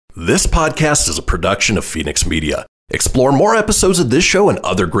This podcast is a production of Phoenix Media. Explore more episodes of this show and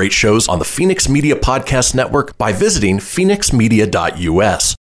other great shows on the Phoenix Media Podcast Network by visiting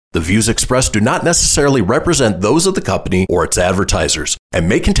phoenixmedia.us. The views expressed do not necessarily represent those of the company or its advertisers and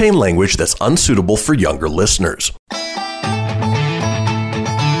may contain language that's unsuitable for younger listeners.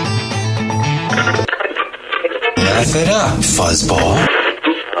 Laugh it up, fuzzball.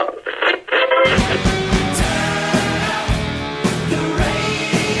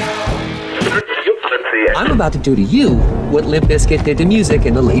 I'm about to do to you what Limp Bizkit did to music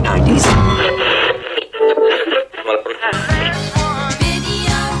in the late 90s.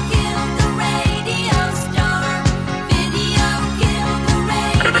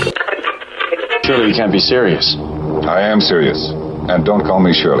 Surely you can't be serious. I am serious. And don't call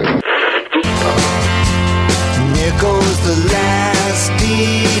me Shirley. Here goes the last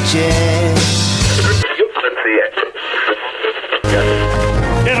DJ.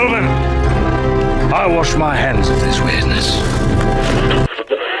 Gentlemen, I wash my hands of this weirdness.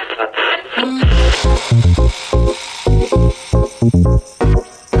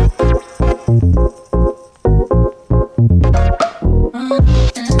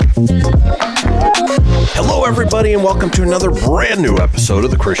 Hello, everybody, and welcome to another brand new episode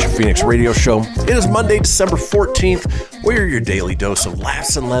of the Christian Phoenix Radio Show. It is Monday, December 14th. We're your daily dose of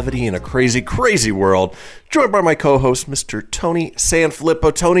laughs and levity in a crazy, crazy world. Joined by my co-host, Mr. Tony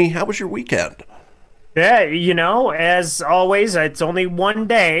Sanfilippo. Tony, how was your weekend? Yeah, you know, as always, it's only one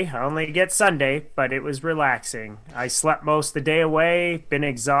day. I only get Sunday, but it was relaxing. I slept most of the day away, been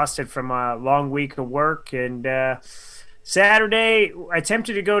exhausted from a long week of work, and Saturday, I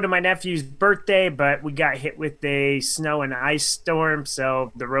attempted to go to my nephew's birthday, but we got hit with a snow and ice storm,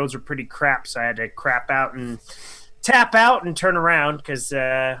 so the roads were pretty crap, so I had to tap out and turn around, because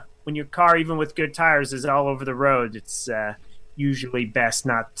when your car, even with good tires, is all over the road, it's usually best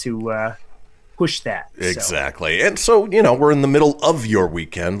not to push that. Exactly. So. And so, you know, we're in the middle of your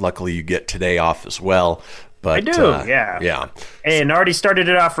weekend. Luckily, you get today off as well. But, I do, yeah. Yeah. And already started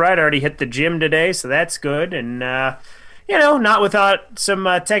it off right. I already hit the gym today, so that's good. And, you know, not without some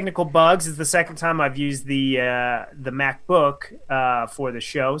technical bugs. It's the second time I've used the MacBook for the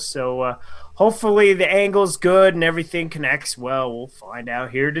show. So hopefully the angle's good and everything connects well. We'll find out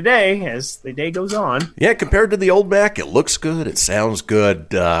here today as the day goes on. Yeah, compared to the old Mac, it looks good. It sounds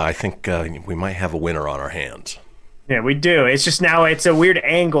good. I think we might have a winner on our hands. Yeah, we do. It's just now it's a weird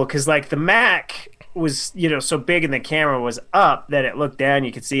angle because, like, the Mac was, you know, so big and the camera was up that it looked down.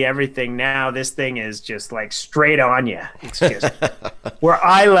 You could see everything. Now this thing is just like straight on you. It's just we're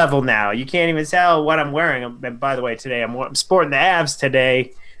eye level now. You can't even tell what I'm wearing. And by the way, today I'm sporting the Avs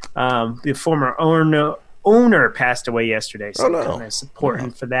today. The former owner passed away yesterday, so I'm kind of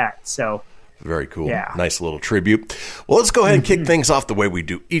supporting for that. So very cool. Yeah. Nice little tribute. Well, let's go ahead and kick things off the way we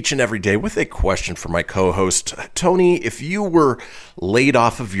do each and every day with a question for my co-host. Tony, if you were laid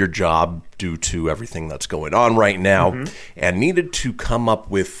off of your job due to everything that's going on right now and needed to come up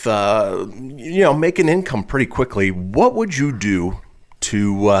with, make an income pretty quickly, what would you do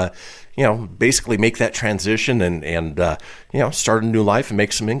to, basically make that transition and start a new life and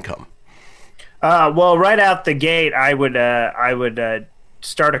make some income? Well, right out the gate, I would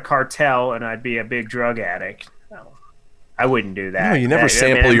start a cartel and I'd be a big drug addict. No, I wouldn't do that. No, you never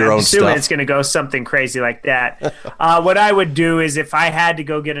sample your own stuff. It's going to go something crazy like that. What I would do is if I had to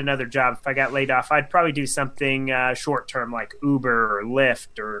go get another job, if I got laid off, I'd probably do something short term like Uber or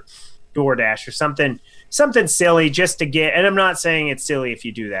Lyft or DoorDash or something silly just to get. And I'm not saying it's silly if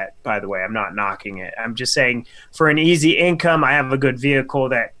you do that, by the way. I'm not knocking it. I'm just saying for an easy income, I have a good vehicle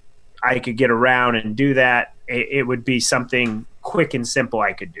that I could get around and do that. It would be something quick and simple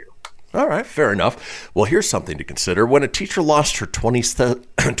I could do. All right, fair enough. Well, here's something to consider. When a teacher lost her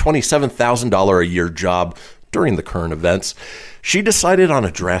 $27,000 a year job during the current events, she decided on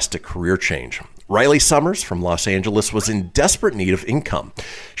a drastic career change. Riley Summers from Los Angeles was in desperate need of income.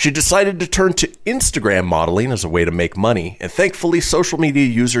 She decided to turn to Instagram modeling as a way to make money, and thankfully social media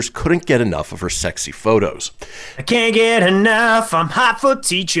users couldn't get enough of her sexy photos. I can't get enough, I'm hot for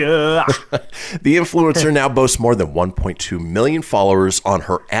teacher. The influencer now boasts more than 1.2 million followers on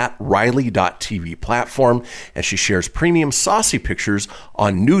her @Riley.tv platform, and she shares premium saucy pictures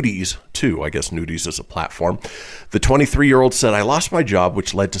on Nudies too. I guess Nudies is a platform. The 23-year-old said, "I lost my job,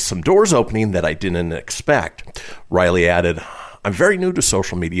 which led to some doors opening that I didn't expect." Riley added, "I'm very new to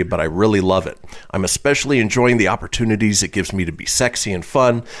social media, but I really love it. I'm especially enjoying the opportunities it gives me to be sexy and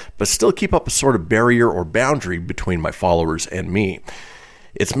fun, but still keep up a sort of barrier or boundary between my followers and me."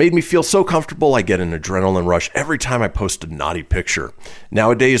 It's made me feel so comfortable I get an adrenaline rush every time I post a naughty picture.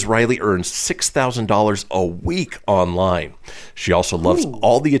 Nowadays, Riley earns $6,000 a week online. She also loves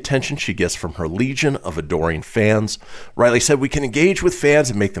all the attention she gets from her legion of adoring fans. Riley said we can engage with fans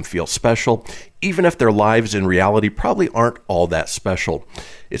and make them feel special, even if their lives in reality probably aren't all that special.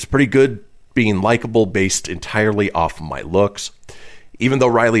 It's pretty good being likable based entirely off of my looks. Even though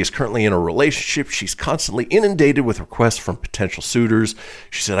Riley is currently in a relationship, she's constantly inundated with requests from potential suitors.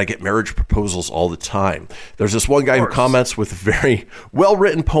 She said, I get marriage proposals all the time. There's this one guy who comments with a very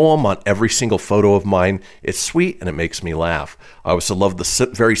well-written poem on every single photo of mine. It's sweet and it makes me laugh. I also love the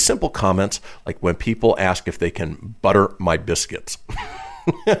very simple comments, like when people ask if they can butter my biscuits.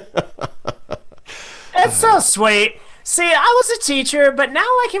 That's so sweet. See, I was a teacher, but now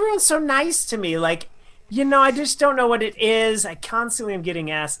like everyone's so nice to me. Like, I just don't know what it is. I constantly am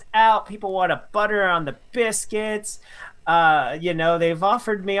getting asked out. People want to butter on the biscuits. They've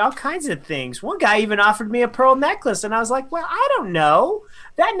offered me all kinds of things. One guy even offered me a pearl necklace, and I was like, well, I don't know.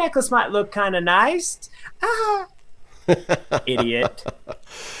 That necklace might look kind of nice. Idiot.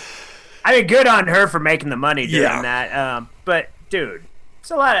 I mean, good on her for making the money doing that. But, dude,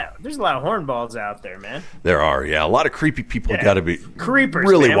 there's a lot of hornballs out there, man. There are, a lot of creepy people got to be creepers.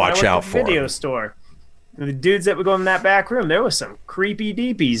 Really man. watch out for. Video store. The dudes that would go in that back room, there was some creepy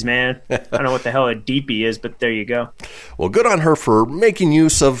deepies, man. I don't know what the hell a deepie is, but there you go. Well, good on her for making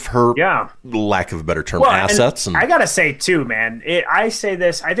use of her, lack of a better term, assets. And I got to say, too, man, I say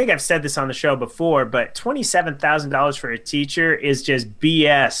this, I think I've said this on the show before, but $27,000 for a teacher is just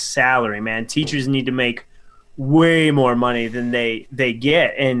BS salary, man. Teachers need to make way more money than they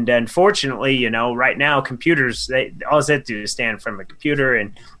get, and unfortunately, right now computers, all they have to do is stand in front of a computer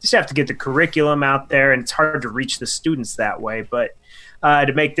and just have to get the curriculum out there, and it's hard to reach the students that way. But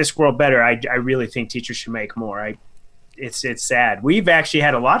to make this world better, I really think teachers should make more. It's sad. We've actually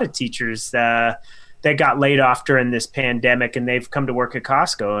had a lot of teachers that got laid off during this pandemic, and they've come to work at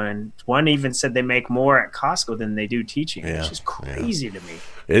Costco, and one even said they make more at Costco than they do teaching, which is crazy to me.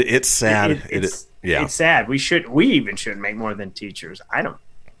 It's sad. It's sad. We even shouldn't make more than teachers. I don't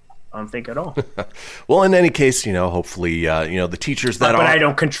think at all. Well, in any case, hopefully, the teachers that but I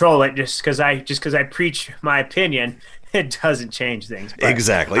don't control it just because I preach my opinion. It doesn't change things. But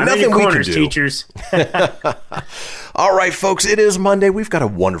exactly. I'm Nothing in we corners, can do. Teachers. All right, folks, it is Monday. We've got a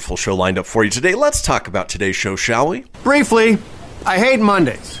wonderful show lined up for you today. Let's talk about today's show, shall we? Briefly, I hate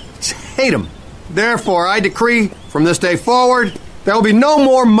Mondays. Just hate them. Therefore, I decree from this day forward, there will be no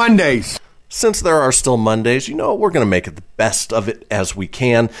more Mondays. Since there are still Mondays, we're going to make it the best of it as we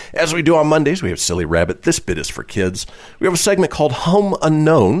can. As we do on Mondays, we have Silly Rabbit. This bit is for kids. We have a segment called Home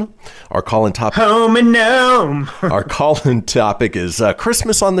Unknown. Our call-in topic. Home Unknown. Our call-in topic is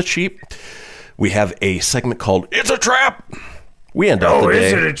Christmas on the Cheap. We have a segment called It's a Trap. We end up the day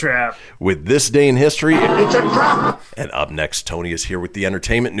is it a trap? With This Day in History. It's a trap. And up next, Tony is here with the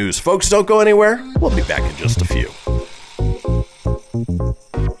entertainment news. Folks, don't go anywhere. We'll be back in just a few.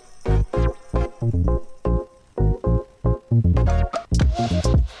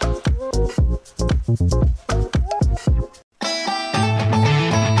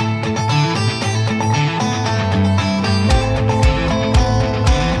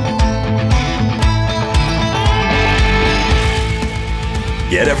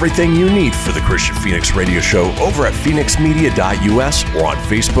 Get everything you need for the Christian Phoenix Radio Show over at phoenixmedia.us or on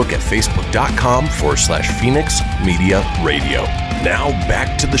Facebook at facebook.com/Phoenix Media Radio. Now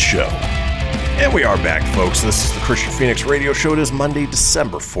back to the show. And we are back, folks. This is the Christian Phoenix Radio Show. It is Monday,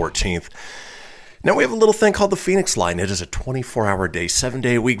 December 14th. Now, we have a little thing called the Phoenix Line. It is a 24-hour-a-day,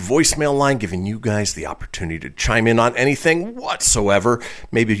 7-day-a-week voicemail line giving you guys the opportunity to chime in on anything whatsoever.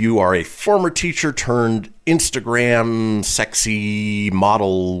 Maybe you are a former teacher turned Instagram sexy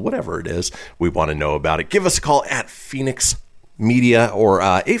model, whatever it is. We want to know about it. Give us a call at Phoenix Media or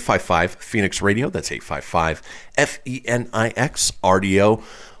 855 Phoenix Radio. That's 855 FENIX RDO.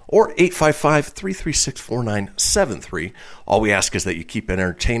 Or 855-336-4973. All we ask is that you keep it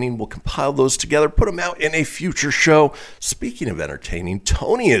entertaining. We'll compile those together, put them out in a future show. Speaking of entertaining,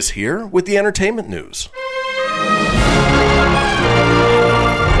 Tony is here with the entertainment news.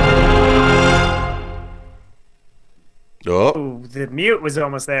 Oh, the mute was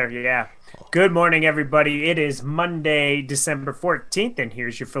almost there, yeah. Good morning, everybody. It is Monday, December 14th, and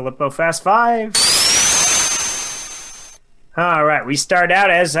here's your Filippo Fast Five. All right, we start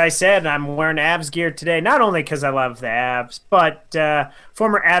out, as I said, I'm wearing Avs gear today, not only because I love the Avs, but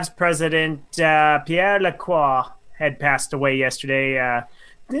former Avs president Pierre Lacroix had passed away yesterday.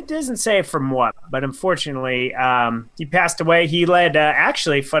 It doesn't say from what, but unfortunately, he passed away. He led,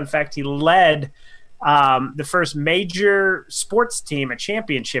 actually, fun fact, he led the first major sports team, a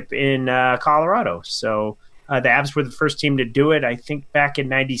championship in Colorado. So the Avs were the first team to do it, I think, back in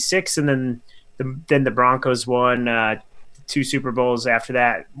 '96, and then the Broncos won 2 Super Bowls after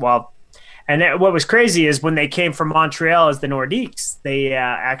that. What was crazy is when they came from Montreal as the Nordiques, they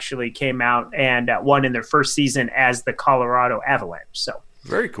actually came out and won in their first season as the Colorado Avalanche. So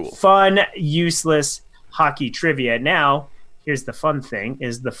very cool, fun, useless hockey trivia. Now, here's the fun thing: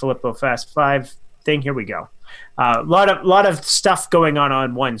 is the Filippo Fast 5 thing. Here we go. A lot of stuff going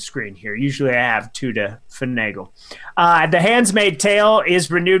on one screen here. Usually, I have 2 to finagle. The Handmaid's Tale is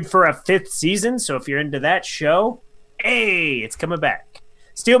renewed for a 5th season. So if you're into that show, hey, it's coming back.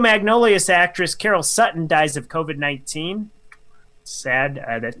 Steel Magnolias actress Carol Sutton dies of COVID-19. Sad.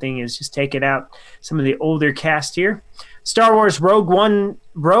 That thing is just taking out some of the older cast here. Star Wars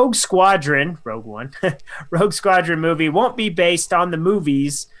Rogue Squadron movie won't be based on the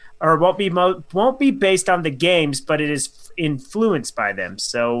movies, or won't be based on the games, but it is influenced by them.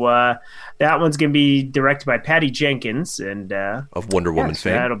 So that one's going to be directed by Patty Jenkins and of Wonder Woman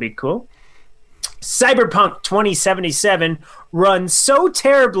fame. That'll be cool. Cyberpunk 2077 runs so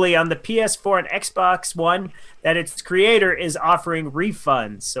terribly on the PS4 and Xbox One that its creator is offering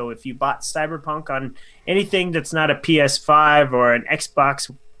refunds. So if you bought Cyberpunk on anything that's not a PS5 or an Xbox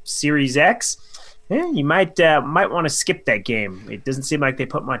Series X, you might want to skip that game. It doesn't seem like they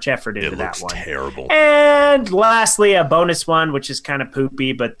put much effort into that one. It looks terrible. And lastly, a bonus one, which is kind of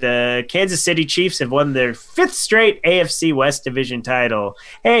poopy, but the Kansas City Chiefs have won their 5th straight AFC West Division title.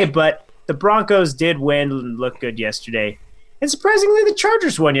 Hey, but the Broncos did win and look good yesterday. And surprisingly, the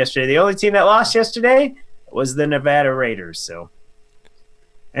Chargers won yesterday. The only team that lost yesterday was the Nevada Raiders. So,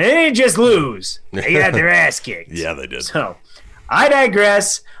 and they didn't just lose. They got their ass kicked. Yeah, they did. So, I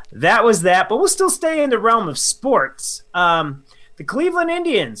digress. That was that. But we'll still stay in the realm of sports. The Cleveland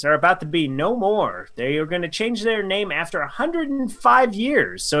Indians are about to be no more. They are going to change their name after 105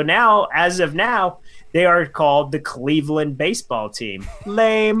 years. So now, as of now, they are called the Cleveland baseball team.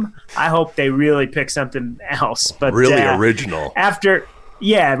 Lame. I hope they really pick something else. But really original.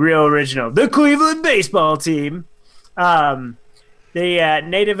 Real original. The Cleveland baseball team. The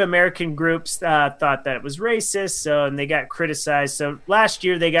Native American groups thought that it was racist, and they got criticized. So last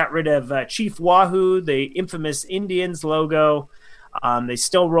year they got rid of Chief Wahoo, the infamous Indians logo. They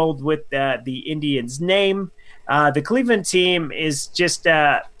still rolled with the Indians name. The Cleveland team is just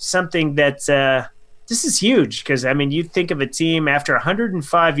something that this is huge because, I mean, you think of a team after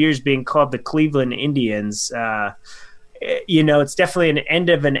 105 years being called the Cleveland Indians. It's definitely an end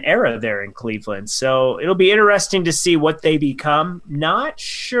of an era there in Cleveland. So it'll be interesting to see what they become. Not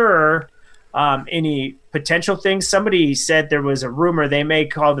sure any potential things. Somebody said there was a rumor they may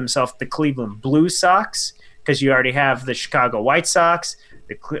call themselves the Cleveland Blue Sox because you already have the Chicago White Sox,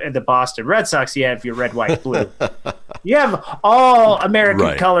 the Boston Red Sox. You have your red, white, blue. You have all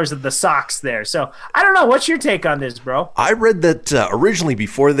American colors of the Sox there. So I don't know. What's your take on this, bro? I read that originally,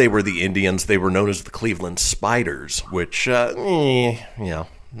 before they were the Indians, they were known as the Cleveland Spiders, which, not all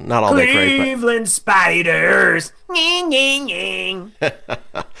that great. Cleveland Spiders.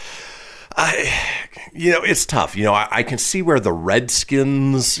 It's tough. I can see where the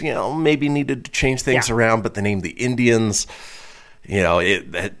Redskins, maybe needed to change things around, but the name the Indians,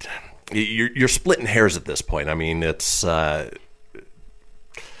 you're splitting hairs at this point. I mean, it's I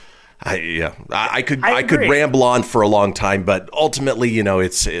could ramble on for a long time, but ultimately,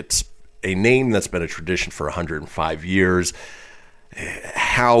 it's a name that's been a tradition for 105 years.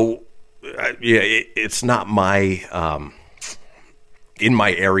 It's not my in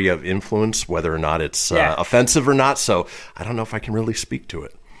my area of influence, whether or not it's offensive or not. So I don't know if I can really speak to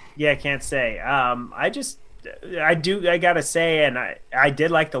it. Yeah, I can't say. I gotta say, and I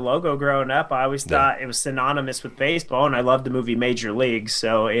did like the logo growing up. I always thought it was synonymous with baseball, and I loved the movie Major League,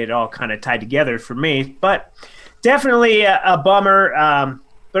 so it all kind of tied together for me. But definitely a bummer.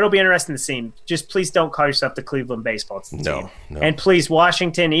 But it'll be interesting to see. Just please don't call yourself the Cleveland baseball team. No. And please,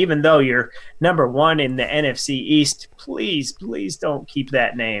 Washington, even though you're number 1 in the NFC East, please don't keep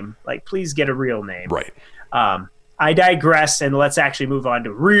that name. Like, please get a real name. Right. I digress, and let's actually move on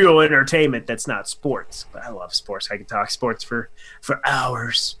to real entertainment that's not sports. But I love sports. I can talk sports for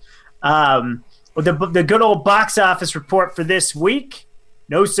hours. The good old box office report for this week.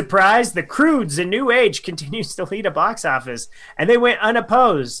 No surprise, The Croods: A New Age continues to lead a box office, and they went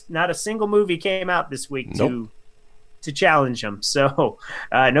unopposed. Not a single movie came out this week to challenge them. So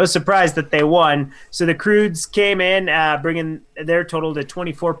no surprise that they won. So The Croods came in, bringing their total to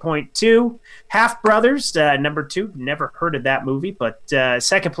 24.2. Half Brothers, number 2, never heard of that movie, but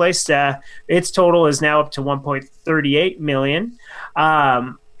second place, its total is now up to 1.38 million.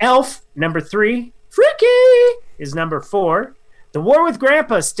 Elf, number 3. is number 4. The War with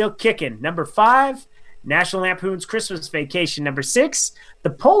Grandpa is still kicking, number 5. National Lampoon's Christmas Vacation, number 6. The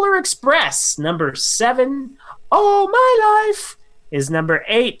Polar Express, number 7. Oh My Life is number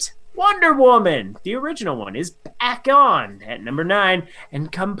 8. Wonder Woman, the original one, is back on at number 9.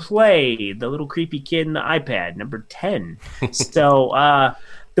 And Come Play, the little creepy kid in the iPad, number 10. So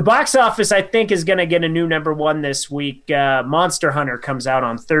the box office, I think, is going to get a new number 1 this week. Monster Hunter comes out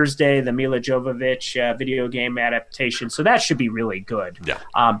on Thursday, the Mila Jovovich video game adaptation. So that should be really good. Yeah.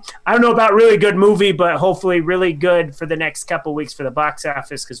 I don't know about really good movie, but hopefully really good for the next couple weeks for the box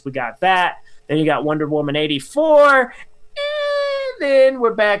office, because we got that. Then you got Wonder Woman 84. And then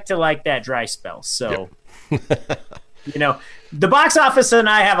we're back to like that dry spell. So, the box office and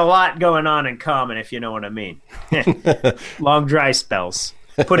I have a lot going on in common, if you know what I mean. Long dry spells.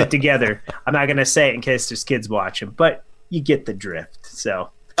 Put it together. I'm not going to say it in case there's kids watching, but you get the drift. So,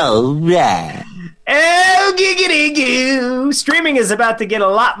 All right. oh, giggity goo. Streaming is about to get a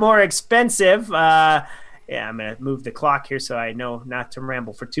lot more expensive. I'm going to move the clock here so I know not to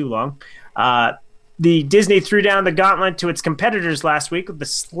ramble for too long. The Disney threw down the gauntlet to its competitors last week with the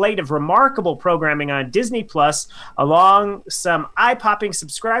slate of remarkable programming on Disney Plus, along some eye-popping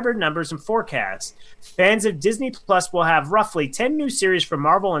subscriber numbers and forecasts. Fans of Disney Plus will have roughly 10 new series from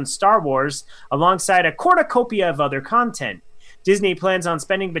Marvel and Star Wars, alongside a cornucopia of other content. Disney plans on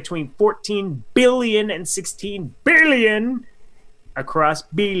spending between $14 billion and $16 billion across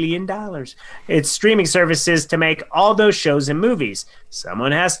 $1 billion. Its streaming services to make all those shows and movies.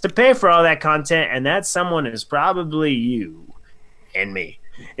 Someone has to pay for all that content, and that someone is probably you and me.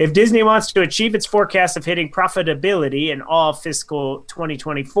 If Disney wants to achieve its forecast of hitting profitability in all fiscal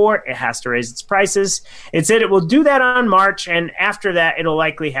 2024, it has to raise its prices. It said it will do that on March, and after that, it'll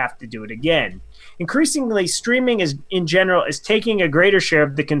likely have to do it again. Increasingly, streaming in general is taking a greater share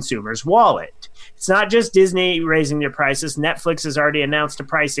of the consumer's wallet. It's not just Disney raising their prices. Netflix has already announced a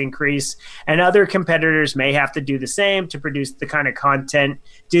price increase, and other competitors may have to do the same to produce the kind of content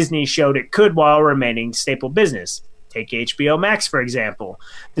Disney showed it could while remaining staple business. Take HBO Max, for example.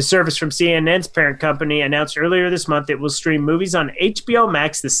 The service from CNN's parent company announced earlier this month it will stream movies on HBO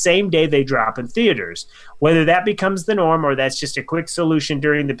Max the same day they drop in theaters. Whether that becomes the norm or that's just a quick solution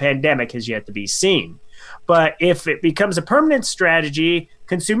during the pandemic has yet to be seen. But if it becomes a permanent strategy,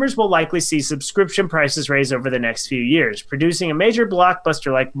 consumers will likely see subscription prices raise over the next few years. Producing a major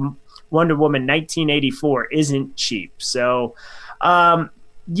blockbuster like Wonder Woman 1984 isn't cheap. So,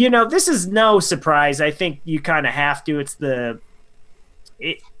 this is no surprise. I think you kind of have to.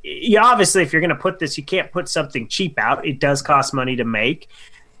 Obviously, if you're going to put this, you can't put something cheap out. It does cost money to make.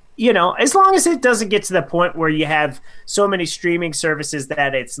 As long as it doesn't get to the point where you have so many streaming services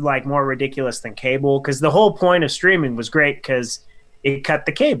that it's like more ridiculous than cable, because the whole point of streaming was great because it cut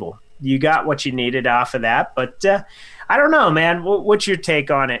the cable. You got what you needed off of that. But I don't know, man. What's your take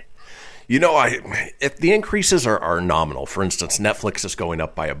on it? If the increases are nominal, for instance, Netflix is going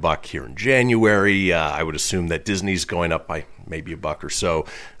up by $1 here in January. I would assume that Disney's going up by maybe $1 or so.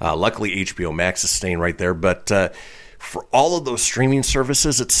 Luckily, HBO Max is staying right there. But for all of those streaming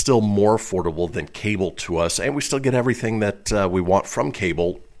services, it's still more affordable than cable to us, and we still get everything that we want from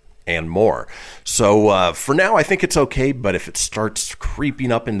cable and more. So for now, I think it's okay, but if it starts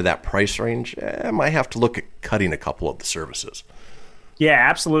creeping up into that price range, I might have to look at cutting a couple of the services. Yeah,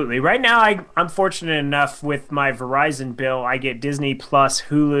 absolutely. Right now, I'm fortunate enough with my Verizon bill, I get Disney Plus,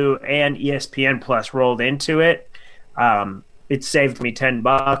 Hulu, and ESPN Plus rolled into it. It saved me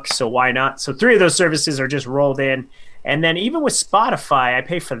 $10, so why not? So 3 of those services are just rolled in. And then even with Spotify, I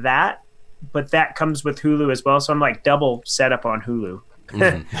pay for that, but that comes with Hulu as well. So I'm like double set up on Hulu,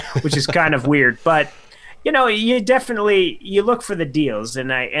 which is kind of weird. But, you definitely, you look for the deals,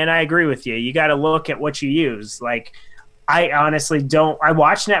 and I agree with you. You got to look at what you use. Like, I honestly don't. I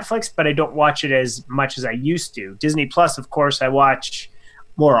watch Netflix, but I don't watch it as much as I used to. Disney Plus, of course, I watch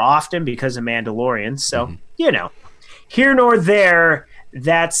more often because of Mandalorian. So, here nor there,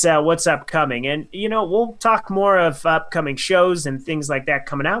 that's what's upcoming. And, we'll talk more of upcoming shows and things like that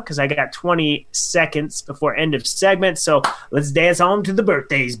coming out because I got 20 seconds before end of segment. So let's dance on to the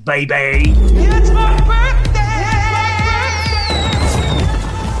birthdays, baby. It's my birthday!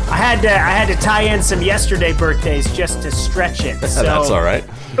 I had to tie in some yesterday birthdays just to stretch it. So, that's all right.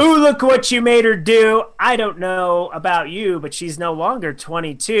 Ooh, look what you made her do. I don't know about you, but she's no longer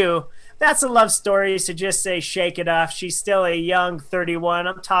 22. That's a love story, so just say shake it off. She's still a young 31.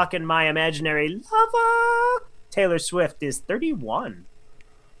 I'm talking my imaginary lover. Taylor Swift is 31.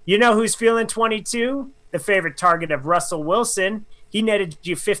 You know who's feeling 22? The favorite target of Russell Wilson. He netted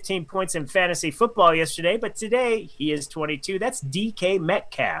you 15 points in fantasy football yesterday, but today he is 22. That's DK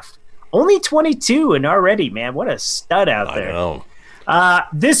Metcalf. Only 22 and already, man, what a stud out there. I know.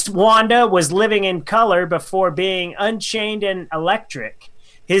 This Wanda was living in color before being unchained and electric.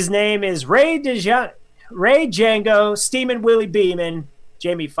 His name is Ray Django, Steamin' Willie Beeman.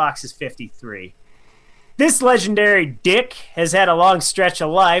 Jamie Foxx is 53. This legendary dick has had a long stretch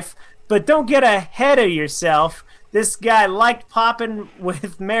of life, but don't get ahead of yourself. This guy liked popping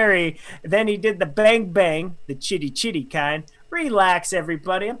with Mary, then he did the bang bang, the chitty chitty kind. Relax,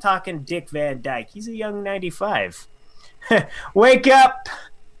 everybody. I'm talking Dick Van Dyke. He's a young 95. Wake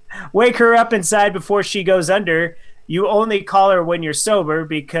her up inside before she goes under. You only call her when you're sober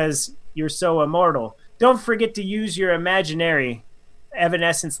because you're so immortal. Don't forget to use your imaginary.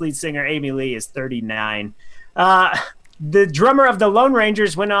 Evanescence lead singer Amy Lee is 39. The drummer of the Lone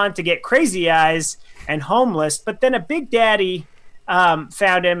Rangers went on to get crazy eyes and homeless, but then a big daddy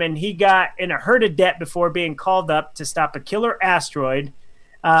found him, and he got in a herd of debt before being called up to stop a killer asteroid.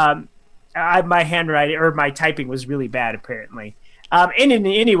 My handwriting or my typing was really bad, apparently.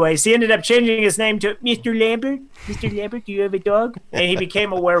 Anyways, he ended up changing his name to Mr. Lambert. Mr. Lambert, do you have a dog? And he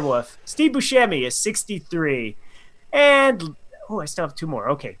became a werewolf. Steve Buscemi is 63. And, I still have two more.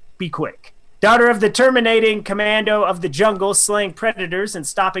 Okay, be quick. Daughter of the terminating commando of the jungle, slaying predators and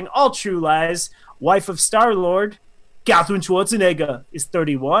stopping all true lies. Wife of Star-Lord, Catherine Schwarzenegger, is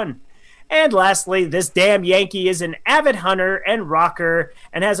 31. And lastly, this damn Yankee is an avid hunter and rocker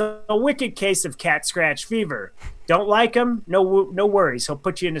and has a wicked case of cat scratch fever. Don't like him? No worries. He'll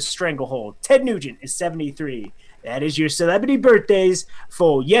put you in a stranglehold. Ted Nugent is 73. That is your celebrity birthdays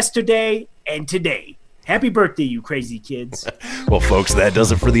for yesterday and today. Happy birthday, you crazy kids. Well, folks, that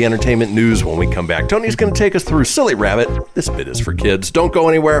does it for the entertainment news. When we come back, Tony's going to take us through Silly Rabbit. This bit is for kids. Don't go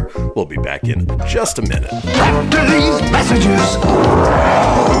anywhere. We'll be back in just a minute. After these messages,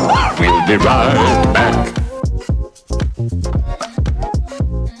 we'll be right back.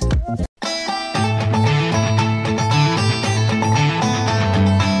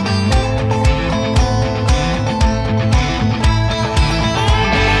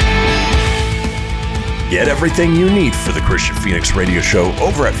 Get everything you need for the Christian Phoenix Radio Show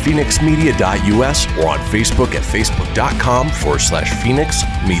over at phoenixmedia.us or on Facebook at facebook.com/Phoenix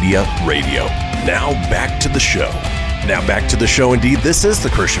Media Radio. Now back to the show. Indeed. This is the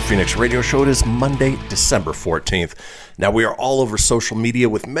Christian Phoenix Radio Show. It is Monday, December 14th. Now we are all over social media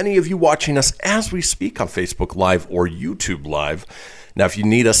with many of you watching us as we speak on Facebook Live or YouTube Live. Now, if you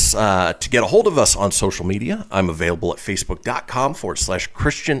need us to get a hold of us on social media, I'm available at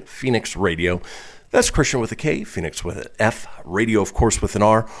facebook.com/Christian Phoenix Radio. That's Christian with a K, Phoenix with an F, Radio, of course, with an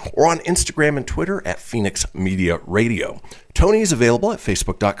R, or on Instagram and Twitter at Phoenix Media Radio. Tony is available at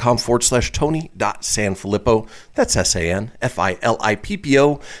facebook.com/Tony.Sanfilippo. That's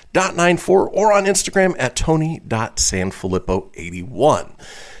SANFILIPPO.94, or on Instagram at Tony.Sanfilippo81.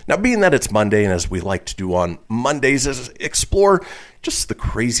 Now, being that it's Monday, and as we like to do on Mondays, is explore just the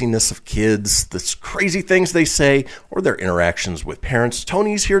craziness of kids, the crazy things they say, or their interactions with parents.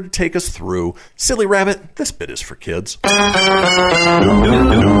 Tony's here to take us through Silly Rabbit. This bit is for kids.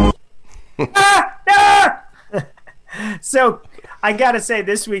 So I gotta say,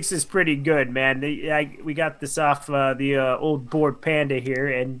 this week's is pretty good, man. We got this off the old board panda here,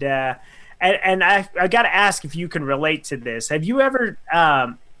 and I gotta ask if you can relate to this. Have you ever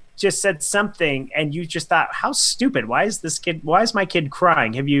just said something and you just thought, how stupid, why is my kid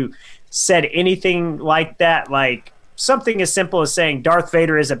crying? Have you said anything like that, like something as simple as saying Darth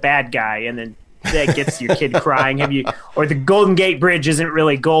Vader is a bad guy, and then that gets your kid crying? Have you, or the Golden Gate Bridge isn't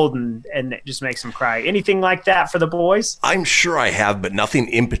really golden and it just makes them cry? Anything like that for the boys? I'm sure I have, but nothing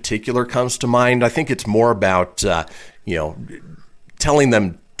in particular comes to mind. I think it's more about telling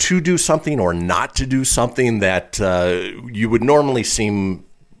them to do something or not to do something that you would normally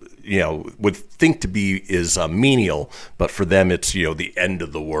would think to be is menial, but for them it's the end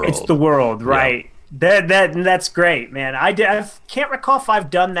of the world. It's the world, right? Yeah. That's great, man. I can't recall if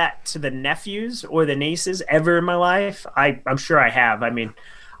I've done that to the nephews or the nieces ever in my life. I'm sure I have. I mean,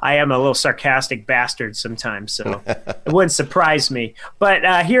 I am a little sarcastic bastard sometimes, so it wouldn't surprise me.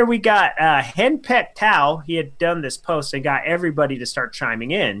 But here we got Henpet Tao. He had done this post and got everybody to start chiming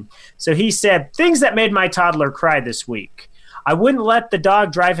in. So he said, things that made my toddler cry this week. I wouldn't let the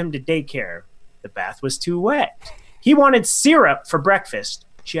dog drive him to daycare. The bath was too wet. He wanted syrup for breakfast.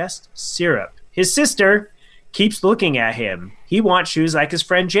 Just syrup. His sister keeps looking at him. He wants shoes like his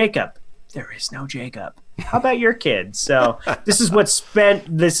friend Jacob. There is no Jacob. How about your kids? So this is what spun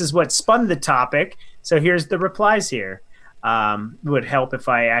the topic. So here's the replies here. Would help if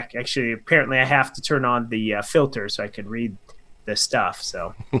I apparently I have to turn on the filter so I can read the stuff.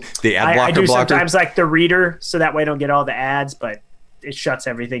 So the ad blocker I do sometimes like the reader, so that way I don't get all the ads, but it shuts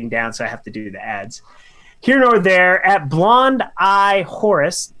everything down, so I have to do the ads. Here nor there, at Blonde Eye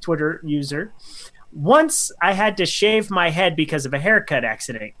Horace, Twitter user. Once I had to shave my head because of a haircut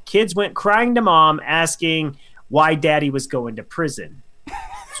accident. Kids went crying to mom asking why daddy was going to prison.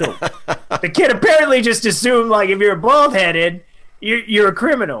 So the kid apparently just assumed, like, if you're bald-headed, you're a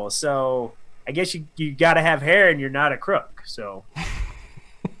criminal. So I guess you got to have hair and you're not a crook. So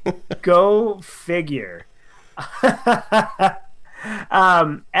go figure. At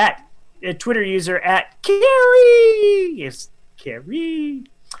a Twitter user at Carrie. Yes, Carrie.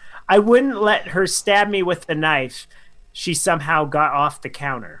 I wouldn't let her stab me with the knife. She somehow got off the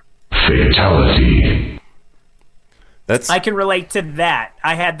counter. Fatality. I can relate to that.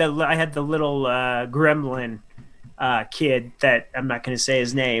 I had the little gremlin kid that I'm not going to say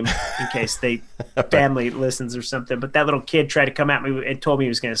his name in case they family listens or something. But that little kid tried to come at me and told me he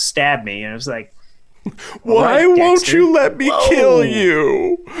was going to stab me, and I was like, "Why won't you let me kill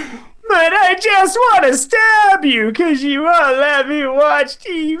you?" But I just want to stab you because you won't let me watch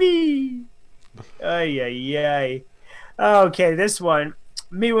TV. Ay, ay, ay. Okay, this one.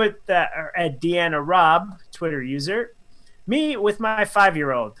 Me with Deanna Robb, Twitter user. Me with my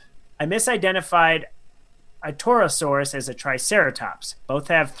 5-year-old. I misidentified a Torosaurus as a Triceratops. Both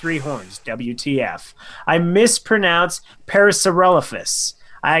have 3 horns. WTF. I mispronounced Parasaurolophus.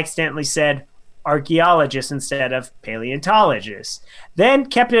 I accidentally said archaeologist instead of paleontologist. Then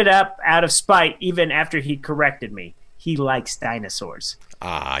kept it up out of spite even after he corrected me. He likes dinosaurs.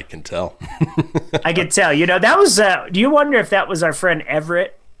 I can tell. I can tell. You know, that was, do you wonder if that was our friend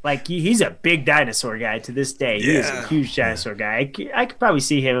Everett? Like, he's a big dinosaur guy to this day. He is a huge dinosaur guy. I could probably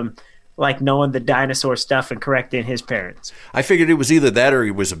see him, like, knowing the dinosaur stuff and correcting his parents. I figured it was either that or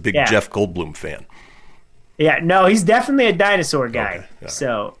he was a big Jeff Goldblum fan. Yeah, no, he's definitely a dinosaur guy. Okay. Yeah.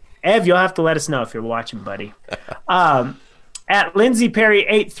 So, Ev, you'll have to let us know if you're watching, buddy. At Lindsay Perry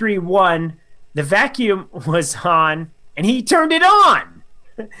 831, the vacuum was on, and he turned it on.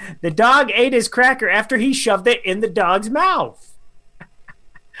 The dog ate his cracker after he shoved it in the dog's mouth.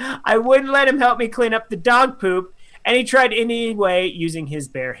 I wouldn't let him help me clean up the dog poop, and he tried anyway using his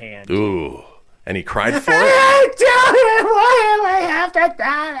bare hand. Ooh, and he cried for it? I tell him, why do I have to do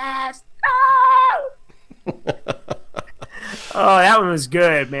this? Oh, that one was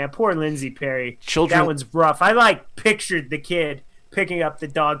good, man. Poor Lindsay Perry. That one's rough. I, like, pictured the kid picking up the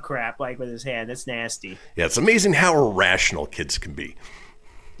dog crap, like, with his hand. That's nasty. Yeah, it's amazing how irrational kids can be.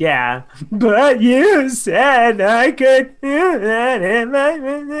 Yeah. But you said I could do that in my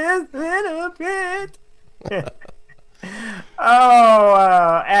little bit.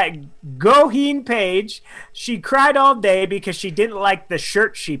 At Goheen Page, she cried all day because she didn't like the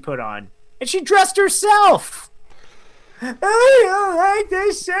shirt she put on. And she dressed herself. I don't like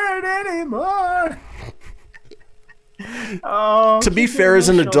this shirt anymore. To be fair, as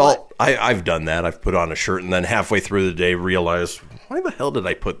an adult, I've done that. I've put on a shirt and then halfway through the day realized, why the hell did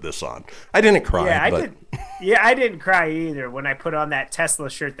I put this on? I didn't cry. Yeah, I didn't cry either when I put on that Tesla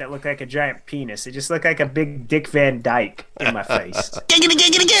shirt that looked like a giant penis. It just looked like a big Dick Van Dyke in my face.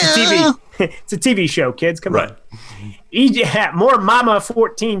 It's a TV show, kids. Come on. More Mama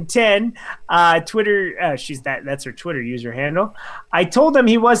 1410 Twitter. That's her Twitter user handle. I told him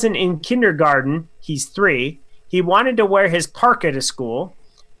he wasn't in kindergarten. He's 3. He wanted to wear his parka to school.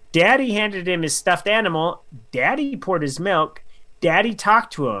 Daddy handed him his stuffed animal. Daddy poured his milk. Daddy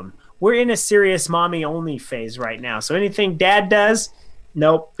talked to him. We're in a serious mommy only phase right now. So anything Dad does,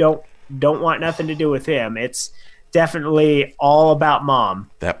 nope, don't want nothing to do with him. It's definitely all about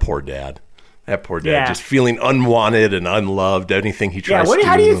Mom. That poor dad, just feeling unwanted and unloved. Anything he tries to do.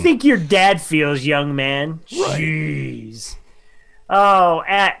 How do you think your dad feels, young man? Right. Jeez. Oh,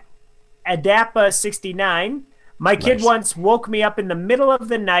 at Adapa69, my kid once woke me up in the middle of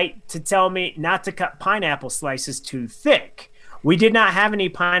the night to tell me not to cut pineapple slices too thick. We did not have any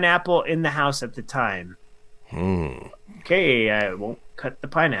pineapple in the house at the time. Okay, I won't cut the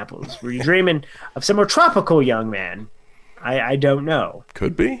pineapples. Were you dreaming of some more tropical, young man? I don't know.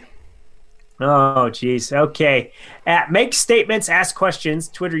 Could be. Oh, geez. Okay. At Make Statements, Ask Questions,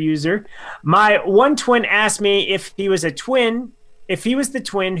 Twitter user. My one twin asked me if he was the twin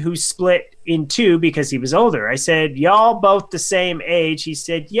who split in 2 because he was older. I said, y'all both the same age. He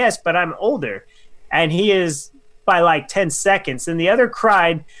said, yes, but I'm older. And he is by like 10 seconds. And the other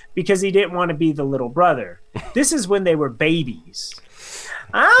cried because he didn't want to be the little brother. This is when they were babies.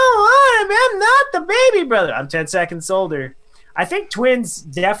 I don't want him. I'm not the baby brother. I'm 10 seconds older. I think twins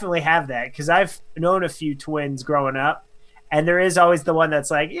definitely have that because I've known a few twins growing up. And there is always the one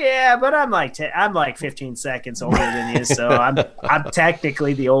that's like, yeah, but I'm like 15 seconds older than you, so I'm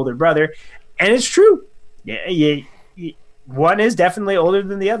technically the older brother, and it's true. Yeah, one is definitely older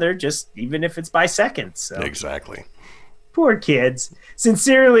than the other, just even if it's by seconds. So. Exactly. Poor kids.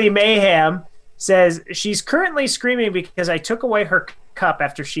 Sincerely, Mayhem says she's currently screaming because I took away her cup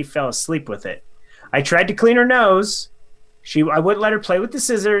after she fell asleep with it. I tried to clean her nose. I wouldn't let her play with the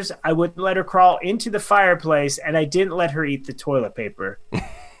scissors. I wouldn't let her crawl into the fireplace, and I didn't let her eat the toilet paper.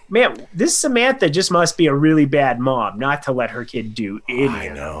 Man, this Samantha just must be a really bad mom not to let her kid do any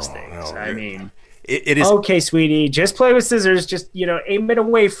of those things. I mean, it is okay, sweetie. Just play with scissors. Just aim it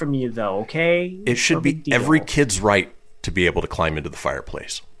away from you, though. Okay. It should be every kid's right to be able to climb into the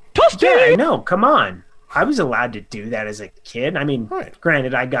fireplace. Yeah, I know. Come on. I was allowed to do that as a kid. I mean,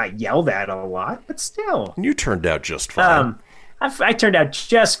 Granted, I got yelled at a lot, but still. You turned out just fine. I turned out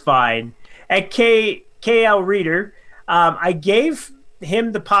just fine. At KL Reader, I gave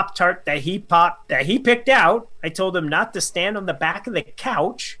him the Pop-Tart that he picked out. I told him not to stand on the back of the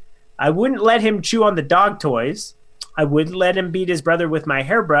couch. I wouldn't let him chew on the dog toys. I wouldn't let him beat his brother with my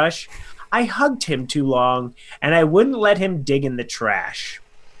hairbrush. I hugged him too long, and I wouldn't let him dig in the trash.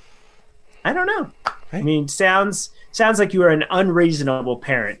 I don't know. I mean, sounds like you were an unreasonable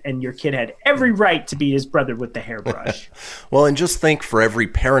parent, and your kid had every right to beat his brother with the hairbrush. Well, and just think, for every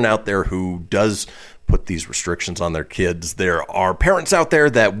parent out there who does put these restrictions on their kids, there are parents out there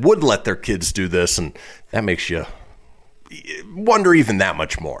that would let their kids do this, and that makes you wonder even that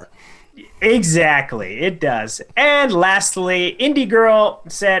much more. Exactly, it does. And lastly, Indie Girl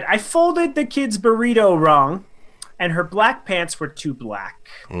said, I folded the kid's burrito wrong, and her black pants were too black.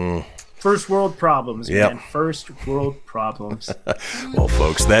 First world problems, man. First world problems. Well,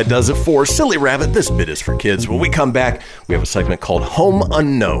 folks, that does it for Silly Rabbit. This bit is for kids. When we come back, we have a segment called Home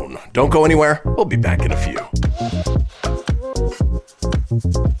Unknown. Don't go anywhere. We'll be back in a few.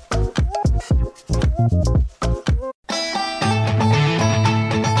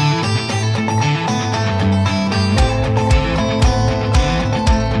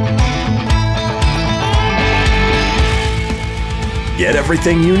 Get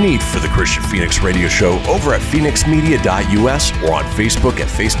everything you need for the Christian Phoenix Radio Show over at phoenixmedia.us or on Facebook at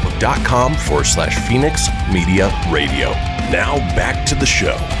facebook.com/Phoenix Media Radio. Now back to the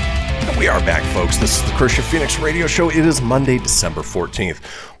show. And we are back, folks. This is the Christian Phoenix Radio Show. It is Monday, December 14th.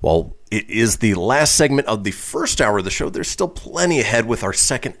 Well, it is the last segment of the first hour of the show. There's still plenty ahead with our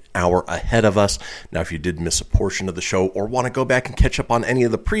second hour ahead of us. Now, if you did miss a portion of the show or want to go back and catch up on any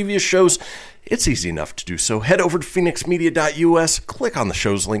of the previous shows, it's easy enough to do so. Head over to phoenixmedia.us, click on the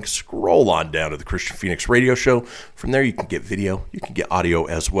show's link, scroll on down to the Christian Phoenix Radio Show. From there, you can get video, you can get audio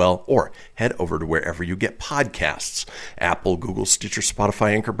as well, or head over to wherever you get podcasts. Apple, Google, Stitcher,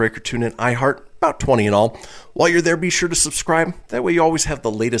 Spotify, Anchor Breaker, TuneIn, iHeart, about 20 in all. While you're there, be sure to subscribe. That way you always have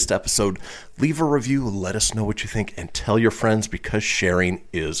the latest episode. Leave a review, let us know what you think, and tell your friends, because sharing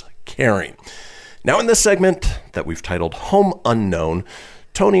is caring. Now, in this segment that we've titled Home Unknown,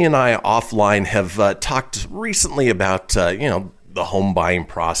 Tony and I offline have talked recently about, the home buying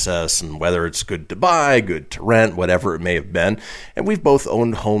process and whether it's good to buy, good to rent, whatever it may have been. And we've both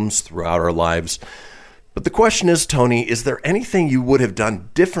owned homes throughout our lives. But the question is, Tony, is there anything you would have done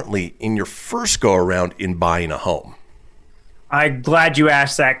differently in your first go-around in buying a home? I'm glad you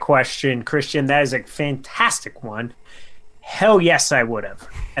asked that question, Christian. That is a fantastic one. Hell yes, I would have.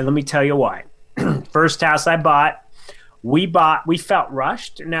 And let me tell you why. First house I bought, we felt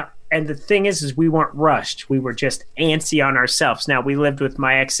rushed. Now, and the thing is we weren't rushed. We were just antsy on ourselves. Now, we lived with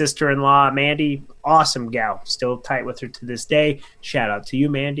my ex-sister-in-law, Mandy. Awesome gal. Still tight with her to this day. Shout out to you,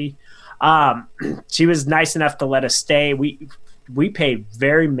 Mandy. She was nice enough to let us stay. We paid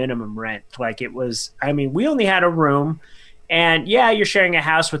very minimum rent. Like, it was, we only had a room. And yeah, you're sharing a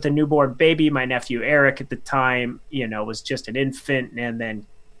house with a newborn baby. My nephew Eric at the time, was just an infant. And then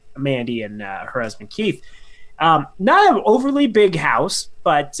Mandy and her husband Keith. Not an overly big house,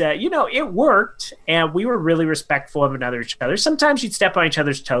 but, it worked. And we were really respectful of each other. Sometimes you'd step on each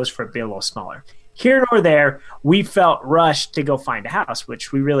other's toes for it to be a little smaller. Here or there, we felt rushed to go find a house,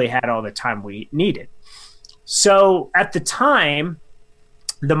 which we really had all the time we needed. So at the time,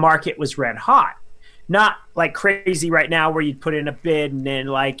 the market was red hot. Not like crazy right now where you'd put in a bid and then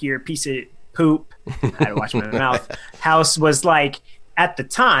like your piece of poop, I had to watch my mouth, house was like at the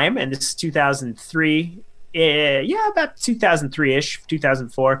time, and this is 2003, about 2003-ish,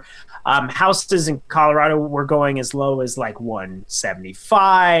 2004, houses in Colorado were going as low as like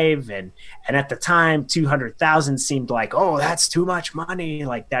 175, and at the time 200,000 seemed like, oh, that's too much money,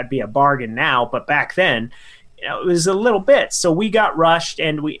 like that'd be a bargain now, but back then it was a little bit. So we got rushed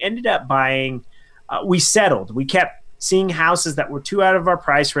and we ended up buying, we settled. We kept seeing houses that were too out of our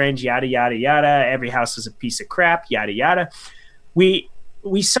price range, yada yada yada. Every house was a piece of crap, yada yada. We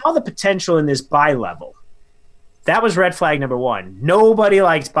saw the potential in this buy level. that was red flag number one. Nobody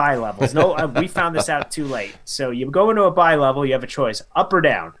likes buy levels. No, we found this out too late. So you go into a buy level, you have a choice, up or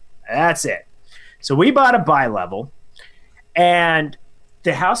down. That's it. So we bought a buy level, and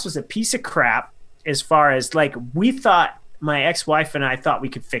the house was a piece of crap as far as, like, we thought, my ex-wife and I thought we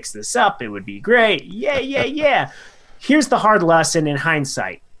could fix this up. It would be great. Yeah. Here's the hard lesson in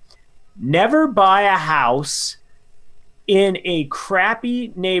hindsight. Never buy a house in a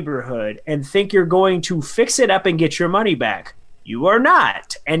crappy neighborhood and think you're going to fix it up and get your money back. You are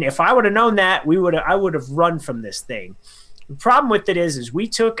not. And if I would have known that, I would have run from this thing. The problem with it is we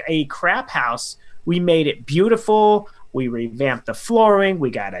took a crap house, we made it beautiful, we revamped the flooring,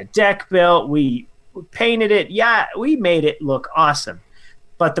 we got a deck built, we painted it. Yeah, we made it look awesome.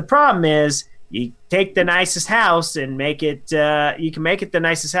 But the problem is, you take the nicest house and make it, you can make it the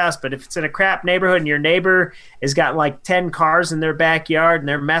nicest house, but if it's in a crap neighborhood and your neighbor has got like 10 cars in their backyard and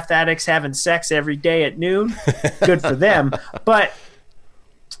they're meth addicts having sex every day at noon, good for them. But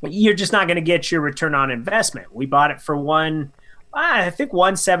you're just not going to get your return on investment. We bought it for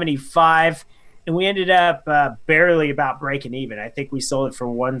 $175, and we ended up barely about breaking even. I think we sold it for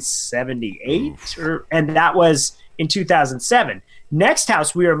 $178, and that was in 2007. Next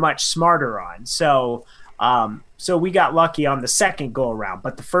house we were much smarter on, so we got lucky on the second go around.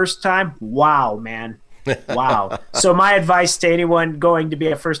 But the first time, wow, man, wow. So my advice to anyone going to be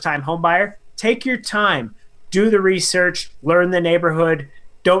a first time home buyer: take your time, do the research, learn the neighborhood.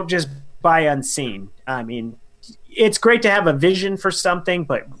 Don't just buy unseen. I mean, it's great to have a vision for something,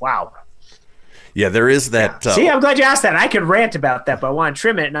 but wow. Yeah, there is that. See, I'm glad you asked that. I could rant about that, but I want to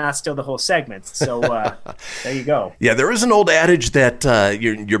trim it and not steal the whole segment. So there you go. Yeah, there is an old adage that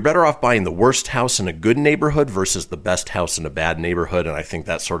you're better off buying the worst house in a good neighborhood versus the best house in a bad neighborhood, and I think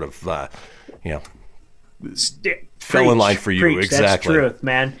that sort of, fell in line for you. Preach. Exactly. That's truth,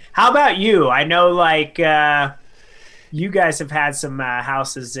 man. How about you? I know, like, you guys have had some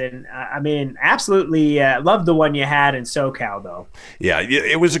houses in, absolutely love the one you had in SoCal, though. Yeah,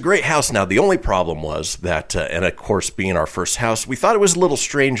 it was a great house. Now, the only problem was that, and of course, being our first house, we thought it was a little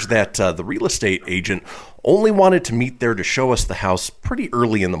strange that the real estate agent only wanted to meet there to show us the house pretty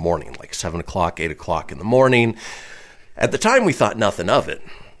early in the morning, like 7 o'clock, 8 o'clock in the morning. At the time, we thought nothing of it.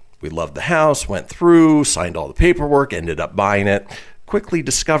 We loved the house, went through, signed all the paperwork, ended up buying it, quickly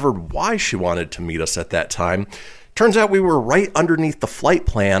discovered why she wanted to meet us at that time. Turns out we were right underneath the flight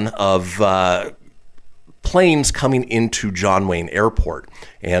plan of planes coming into John Wayne Airport.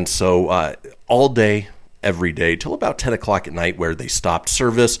 And so all day, every day, till about 10 o'clock at night, where they stopped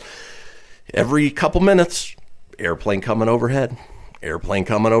service, every couple minutes, airplane coming overhead.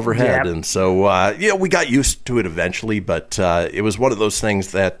 Yep. And so, we got used to it eventually, but it was one of those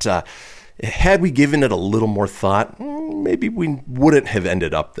things that had we given it a little more thought, maybe we wouldn't have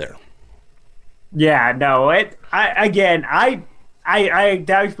ended up there. Yeah, no. I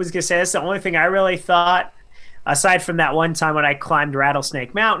was gonna say that's the only thing I really thought, aside from that one time when I climbed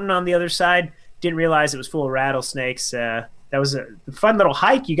Rattlesnake Mountain on the other side. Didn't realize it was full of rattlesnakes. That was a fun little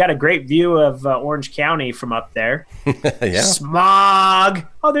hike. You got a great view of Orange County from up there. Yeah. Smog.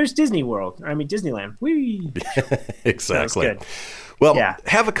 Oh, there's Disneyland. Whee. Exactly. That was good. Well,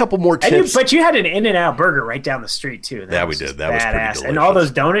 have a couple more tips. But you had an In-N-Out burger right down the street too. Yeah, we did. That was pretty delicious. And all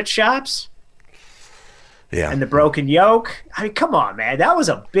those donut shops. Yeah. And the Broken Yoke. I mean, come on, man. That was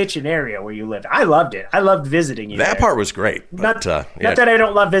a bitchin' area where you lived. I loved it. I loved visiting you. That part was great. But, not that I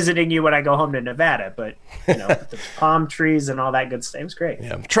don't love visiting you when I go home to Nevada, but the palm trees and all that good stuff. It was great.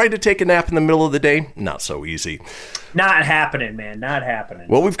 Yeah. Tried to take a nap in the middle of the day. Not so easy. Not happening, man. Not happening.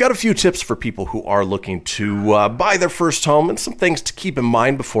 Well, we've got a few tips for people who are looking to buy their first home and some things to keep in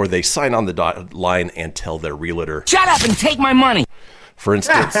mind before they sign on the dotted line and tell their realtor, Shut up and take my money. For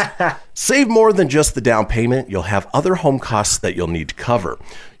instance, save more than just the down payment. You'll have other home costs that you'll need to cover.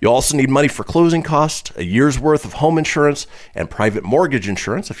 You'll also need money for closing costs, a year's worth of home insurance, and private mortgage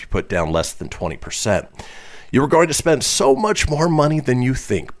insurance if you put down less than 20%. You are going to spend so much more money than you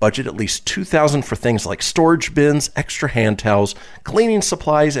think. Budget at least $2,000 for things like storage bins, extra hand towels, cleaning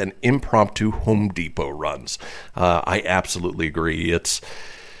supplies, and impromptu Home Depot runs. I absolutely agree.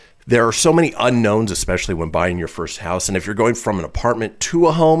 There are so many unknowns, especially when buying your first house. And if you're going from an apartment to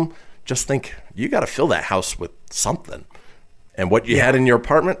a home, just think you got to fill that house with something. And what you had in your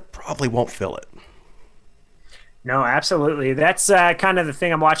apartment probably won't fill it. No, absolutely. That's kind of the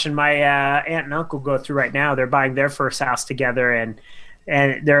thing I'm watching my aunt and uncle go through right now. They're buying their first house together, and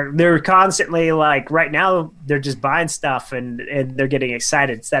they're constantly like, right now they're just buying stuff and they're getting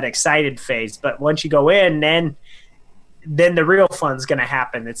excited. It's that excited phase. But once you go in, then the real fun's going to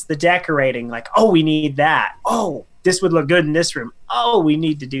happen. It's the decorating. Like, oh, we need that. Oh, this would look good in this room. Oh, we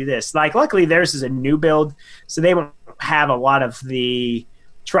need to do this. Like, luckily theirs is a new build, so they won't have a lot of the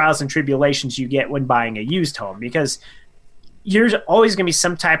trials and tribulations you get when buying a used home, because there's always going to be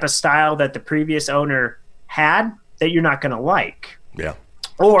some type of style that the previous owner had that you're not going to like. Yeah.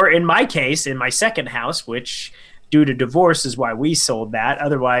 Or in my case, in my second house, which due to divorce is why we sold that.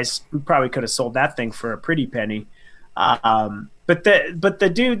 Otherwise, we probably could have sold that thing for a pretty penny. But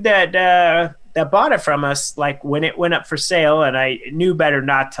the dude that bought it from us, like when it went up for sale, and I knew better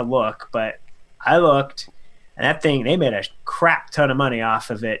not to look, but I looked, and that thing, they made a crap ton of money off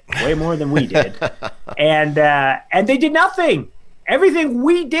of it, way more than we did. and they did nothing. Everything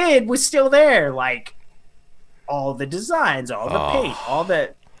we did was still there, like all the designs, all the paint, all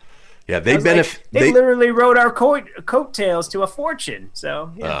the. Yeah, they benefit. Like, they literally rode our coattails to a fortune.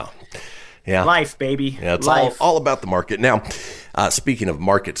 So yeah. Yeah. Life, baby. Yeah, it's Life. all about the market. Now, speaking of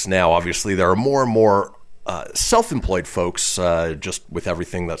markets now, obviously there are more and more self-employed folks just with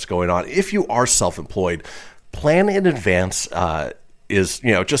everything that's going on. If you are self-employed, plan in advance is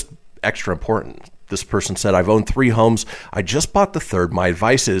just extra important. This person said, I've owned 3 homes. I just bought the 3rd. My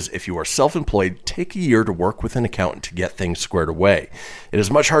advice is, if you are self-employed, take a year to work with an accountant to get things squared away. It is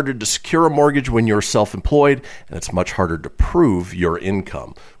much harder to secure a mortgage when you're self-employed, and it's much harder to prove your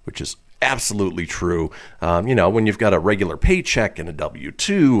income, which is absolutely true. When you've got a regular paycheck and a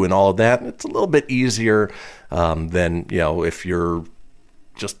W-2 and all of that, it's a little bit easier than, if you're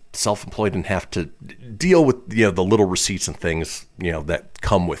just self-employed and have to deal with, the little receipts and things, that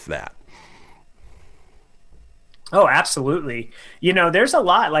come with that. Oh, absolutely. There's a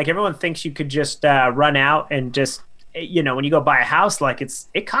lot, like everyone thinks you could just run out and just, when you go buy a house, like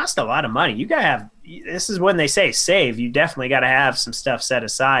it costs a lot of money. You gotta have, this is when they say save, you definitely got to have some stuff set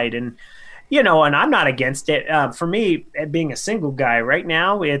aside. And, and I'm not against it. For me, being a single guy right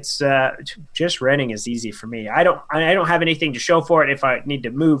now, it's just renting is easy for me. I don't have anything to show for it if I need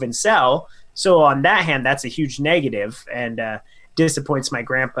to move and sell. So on that hand, that's a huge negative, and disappoints my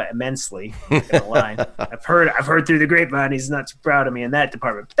grandpa immensely. I'm not gonna lie. I've heard through the grapevine he's not too proud of me in that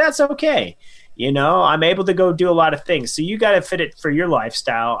department, but that's okay. I'm able to go do a lot of things. So you got to fit it for your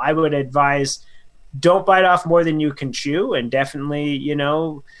lifestyle. I would advise, don't bite off more than you can chew, and definitely,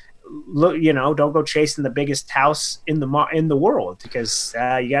 look, don't go chasing the biggest house in the world, because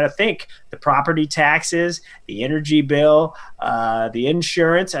you got to think the property taxes, the energy bill, the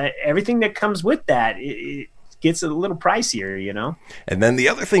insurance, everything that comes with that. It gets a little pricier, And then the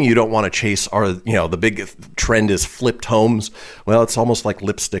other thing you don't want to chase are, the big trend is flipped homes. Well, it's almost like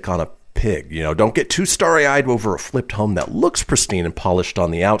lipstick on a pig. Don't get too starry-eyed over a flipped home that looks pristine and polished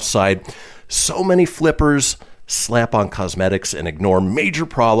on the outside. So many flippers slap on cosmetics and ignore major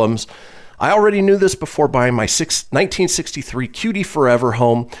problems. I already knew this before buying my 1963 Cutie Forever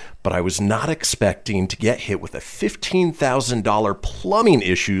home, but I was not expecting to get hit with a $15,000 plumbing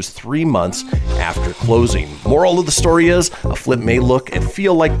issues 3 months after closing. Moral of the story is, a flip may look and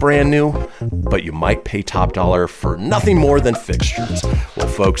feel like brand new, but you might pay top dollar for nothing more than fixtures. Well,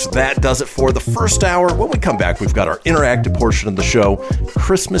 folks, that does it for the first hour. When we come back, we've got our interactive portion of the show,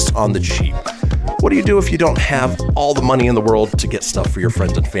 Christmas on the Cheap. What do you do if you don't have all the money in the world to get stuff for your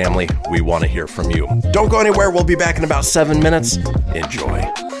friends and family? We want to hear from you. Don't go anywhere. We'll be back in about 7 minutes. Enjoy.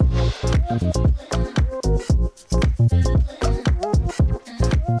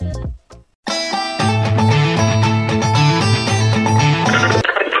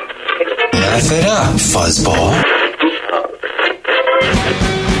 Laugh it up, fuzzball.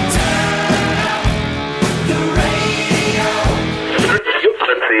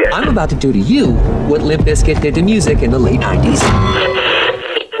 I'm about to do to you what Limp Bizkit did to music in the late 90s.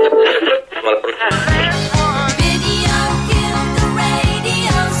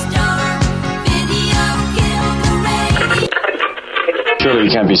 Surely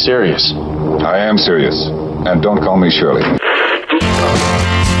you can't be serious. I am serious. And don't call me Shirley. Here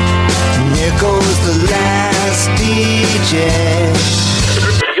goes the last DJ.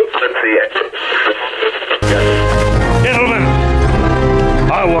 Gentlemen,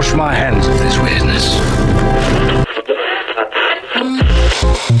 I wash my hands of this weirdness.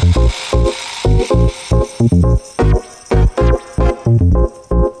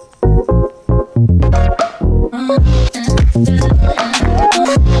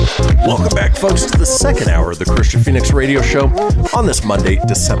 Welcome back, folks, to the second hour of the Christian Phoenix Radio Show on this Monday,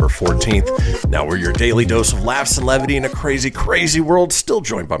 December 14th. Now we're your daily dose of laughs and levity in a crazy, crazy world, still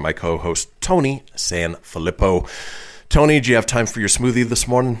joined by my co-host, Tony Sanfilippo. Tony, do you have time for your smoothie this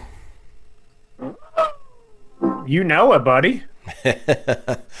morning? You know it, buddy.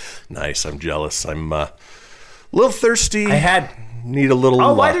 Nice. I'm jealous. I'm a little thirsty. I had need a little.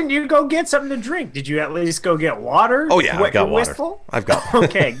 Oh, why didn't you go get something to drink? Did you at least go get water? Oh yeah, I got water. Wistful? I've got.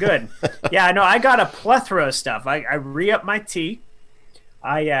 Okay, good. Yeah, I know. I got a plethora of stuff. I re-upped my tea.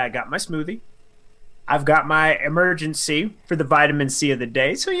 I got my smoothie. I've got my emergency for the vitamin C of the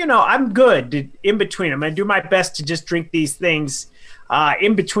day. So, I'm good in between. I'm going to do my best to just drink these things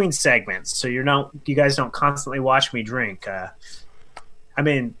in between segments. So you guys don't constantly watch me drink.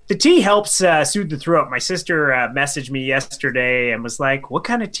 The tea helps soothe the throat. My sister messaged me yesterday and was like, "What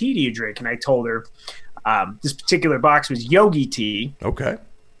kind of tea do you drink?" And I told her this particular box was yogi tea. Okay.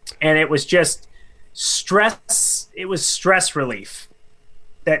 And it was just stress. It was stress relief.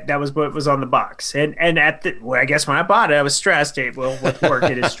 That was what was on the box. And I guess when I bought it, I was stressed. With work,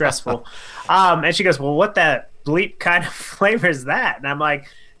 it is stressful. And she goes, "Well, what that bleep kind of flavor is that?" And I'm like,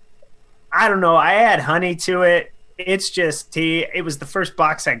 I don't know. I add honey to it. It's just tea. It was the first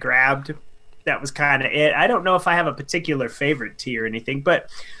box I grabbed. That was kind of it. I don't know if I have a particular favorite tea or anything, but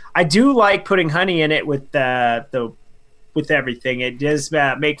I do like putting honey in it with with everything. It does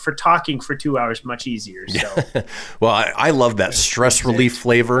make for talking for 2 hours much easier. So, well, I love that stress relief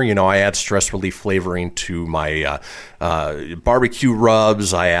flavor. I add stress relief flavoring to my barbecue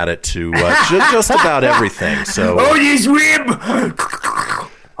rubs. I add it to just about everything. So, yes, rib.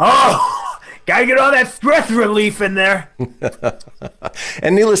 Gotta get all that stress relief in there.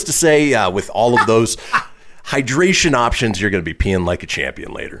 And needless to say, with all of those hydration options, you're going to be peeing like a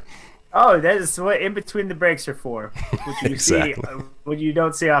champion later. Oh, that is what in between the breaks are for. Which you Exactly. see, what you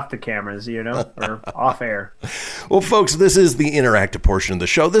don't see off the cameras, or off air. Well, folks, this is the interactive portion of the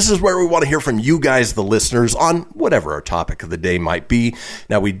show. This is where we want to hear from you guys, the listeners, on whatever our topic of the day might be.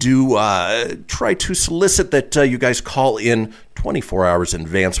 Now, we do try to solicit that you guys call in 24 hours in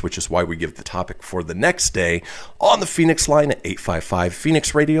advance, which is why we give the topic for the next day on the Phoenix line at 855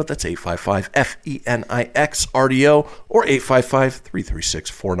 Phoenix Radio. That's 855 FENIX RDO or 855 336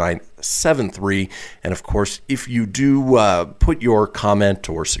 4973. And of course, if you do put your comment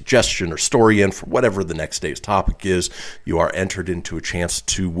or suggestion or story in for whatever the next day's topic is, you are entered into a chance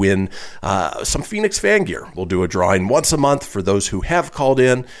to win some Phoenix fan gear. We'll do a drawing once a month for those who have called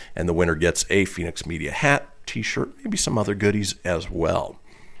in, and the winner gets a Phoenix Media hat, t-shirt, maybe some other goodies as well.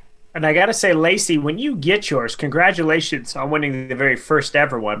 And I gotta say, Lacey, when you get yours, congratulations on winning the very first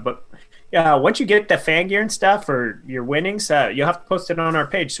ever one. But once you get the fan gear and stuff or your winnings, you'll have to post it on our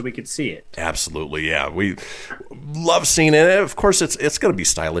page so we can see it. Absolutely, yeah. We love seeing it. Of course, it's going to be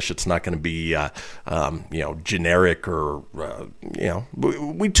stylish. It's not going to be generic or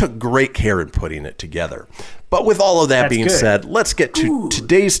we took great care in putting it together. But with all of that being said, let's get to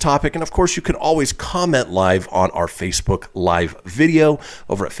today's topic. And of course, you can always comment live on our Facebook Live video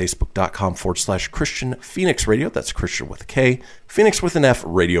over at facebook.com/Christian Phoenix Radio. That's Christian with a K, Phoenix with an F,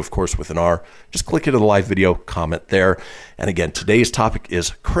 radio, of course, with an R. Just click into the live video, comment there. And again, today's topic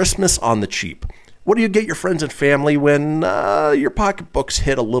is Christmas on the cheap. What do you get your friends and family when your pocketbooks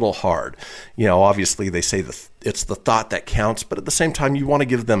hit a little hard? Obviously they say it's the thought that counts, but at the same time, you want to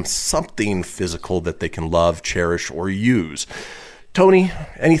give them something physical that they can love, cherish, or use. Tony,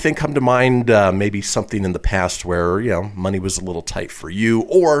 anything come to mind, maybe something in the past where, money was a little tight for you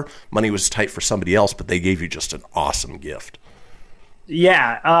or money was tight for somebody else, but they gave you just an awesome gift?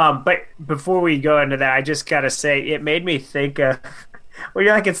 Yeah, but before we go into that, I just got to say it made me think of... Well,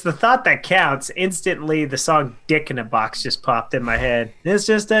 you're like, it's the thought that counts. Instantly, the song Dick in a Box just popped in my head. It's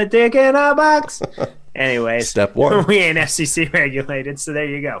just a dick in a box. Anyways. Step one. We ain't FCC regulated, so there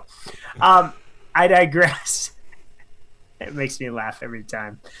you go. I digress. It makes me laugh every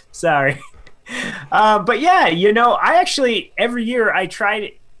time. Sorry. But yeah, I actually, every year I try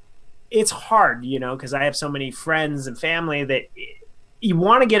to, it's hard, because I have so many friends and family that you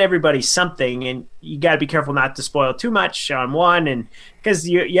want to get everybody something, and you got to be careful not to spoil too much on one, and because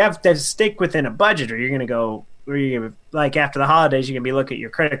you have to stick within a budget, or you're going to go, like after the holidays, you're going to be looking at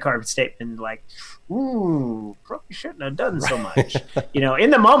your credit card statement like, ooh, probably shouldn't have done so much. In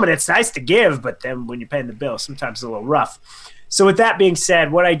the moment, it's nice to give, but then when you're paying the bill, sometimes it's a little rough. So with that being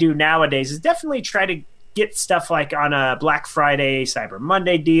said, what I do nowadays is definitely try to get stuff like on a Black Friday, Cyber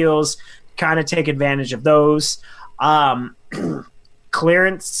Monday deals, kind of take advantage of those.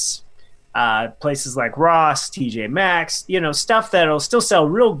 Clearance, places like Ross, TJ Maxx, stuff that'll still sell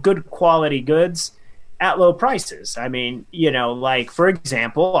real good quality goods at low prices. I mean, like, for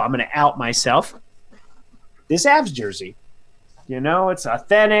example, I'm going to out myself. This Avs jersey, it's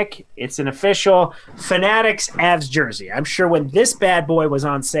authentic. It's an official Fanatics Avs jersey. I'm sure when this bad boy was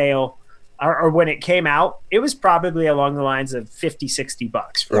on sale or when it came out, it was probably along the lines of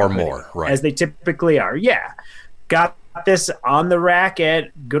 $50-$60 or more, right? As they typically are. Yeah. Got this on the rack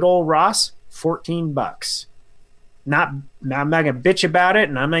at good old Ross, $14. I'm not gonna bitch about it,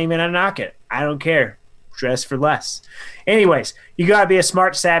 and I'm not even gonna knock it. I don't care. Dress for less. Anyways, you gotta be a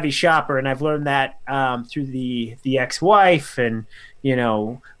smart, savvy shopper, and I've learned that through the ex-wife and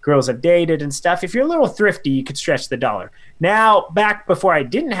girls I've dated and stuff. If you're a little thrifty, you could stretch the dollar. Now, back before I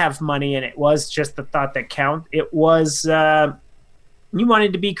didn't have money, and it was just the thought that count. It was you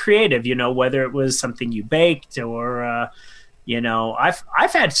wanted to be creative, whether it was something you baked or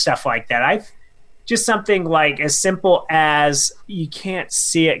I've had stuff like that. I've just something like as simple as, you can't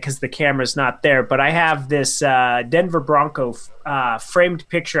see it because the camera's not there, but I have this Denver Bronco framed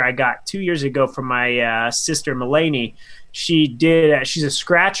picture I got 2 years ago from my sister Mulaney. She's a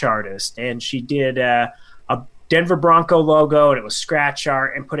scratch artist, and she did a Denver Bronco logo, and it was scratch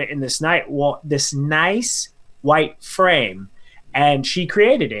art, and put it in this nice white frame, and she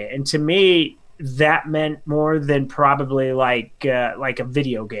created it. And to me, that meant more than probably like a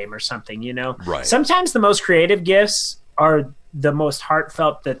video game or something, Right. Sometimes the most creative gifts are the most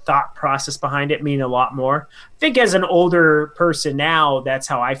heartfelt. The thought process behind it mean a lot more. I think as an older person now, that's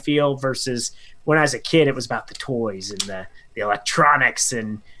how I feel, versus when I was a kid, it was about the toys and the electronics,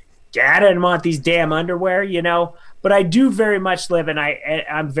 and I didn't want these damn underwear, But I do very much live, and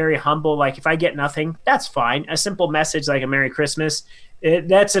I'm very humble. Like, if I get nothing, that's fine. A simple message like a Merry Christmas,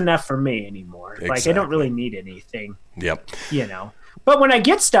 that's enough for me anymore. Exactly. Like, I don't really need anything. Yep. But when I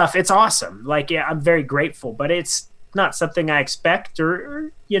get stuff, it's awesome. Like, yeah, I'm very grateful, but it's not something I expect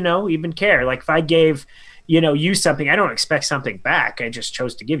or even care. Like, if I gave, you something, I don't expect something back. I just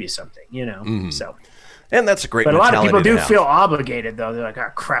chose to give you something, So. And that's a great But a lot of people do have. feel obligated, though. They're like, oh,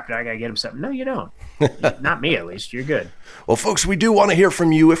 crap, I got to get them something. No, you don't. Not me, at least. You're good. Well, folks, we do want to hear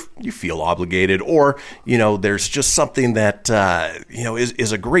from you if you feel obligated, or, there's just something that,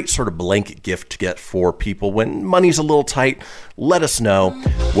 is a great sort of blanket gift to get for people when money's a little tight. Let us know.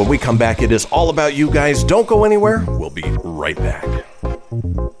 When we come back, it is all about you guys. Don't go anywhere. We'll be right back.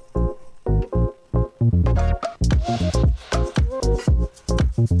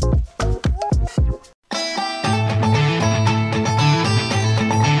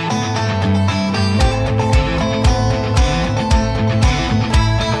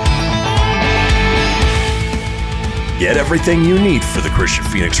 Get everything you need for the Christian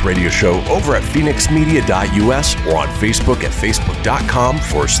Phoenix Radio Show over at phoenixmedia.us or on Facebook at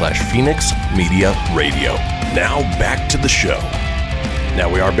facebook.com/Phoenix Media Radio. Now back to the show.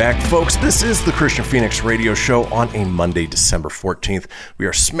 Now we are back, folks. This is the Christian Phoenix Radio Show on a Monday, December 14th. We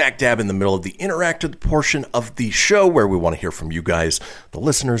are smack dab in the middle of the interactive portion of the show where we want to hear from you guys, the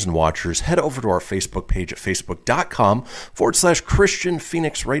listeners and watchers. Head over to our Facebook page at facebook.com/Christian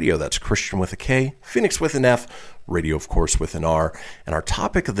Phoenix Radio. That's Christian with a K, Phoenix with an F, radio, of course, with an R. And our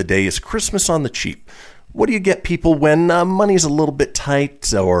topic of the day is Christmas on the cheap. What do you get people when money's a little bit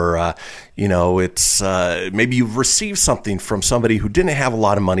tight, or, it's maybe you've received something from somebody who didn't have a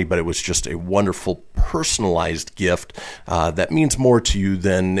lot of money, but it was just a wonderful personalized gift that means more to you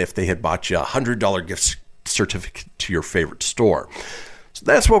than if they had bought you a $100 gift certificate to your favorite store. So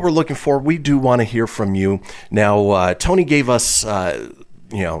that's what we're looking for. We do want to hear from you. Now, Tony gave us a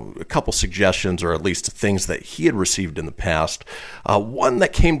couple suggestions, or at least things that he had received in the past. One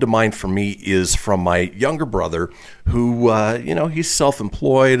that came to mind for me is from my younger brother, who, he's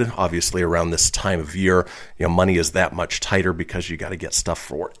self-employed. Obviously, around this time of year, money is that much tighter because you got to get stuff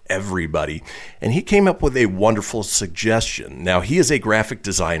for everybody. And he came up with a wonderful suggestion. Now, he is a graphic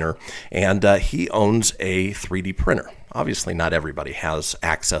designer, and he owns a 3D printer. Obviously, not everybody has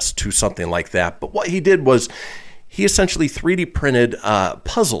access to something like that, but what he did was he essentially 3D printed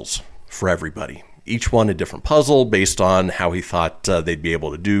puzzles for everybody. Each one a different puzzle based on how he thought they'd be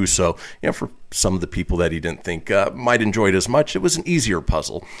able to do. So, for some of the people that he didn't think might enjoy it as much, it was an easier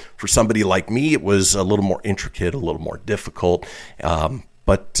puzzle. For somebody like me, it was a little more intricate, a little more difficult.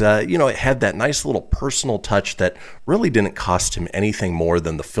 But it had that nice little personal touch that really didn't cost him anything more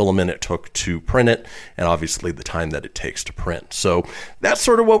than the filament it took to print it, and obviously the time that it takes to print. So that's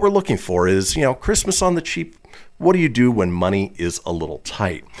sort of what we're looking for is, Christmas on the cheap. What do you do when money is a little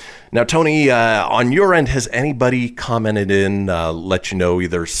tight? Now, Tony, on your end, has anybody commented in, let you know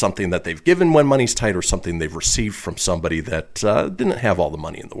either something that they've given when money's tight or something they've received from somebody that didn't have all the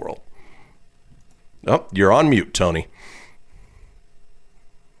money in the world? Oh, you're on mute, Tony.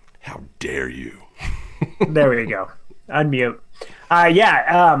 How dare you? There we go. Unmute.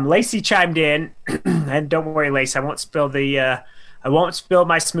 Lacey chimed in, and don't worry, Lacey, I won't spill my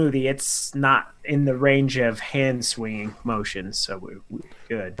smoothie. It's not in the range of hand swinging motions, so we're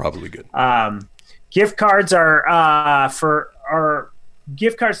good. Probably good. Gift cards are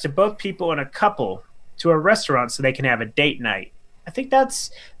gift cards to both people and a couple to a restaurant so they can have a date night. I think that's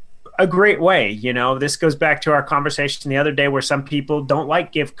a great way. This goes back to our conversation the other day where some people don't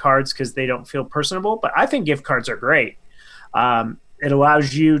like gift cards because they don't feel personable, but I think gift cards are great. It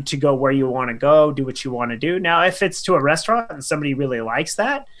allows you to go where you want to go, do what you want to do. Now, if it's to a restaurant and somebody really likes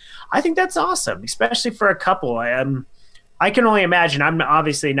that, I think that's awesome, especially for a couple. I can only imagine. I'm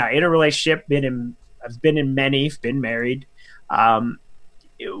obviously not in a relationship. I've been in many, been married.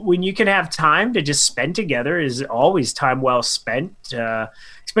 When you can have time to just spend together is always time well spent.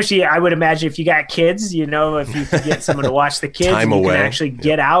 Especially, I would imagine if you got kids, if you could get someone to watch the kids, and you can actually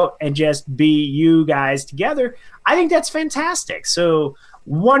get out and just be you guys together. I think that's fantastic. So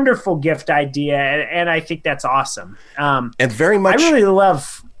wonderful gift idea, and I think that's awesome. And very much, I really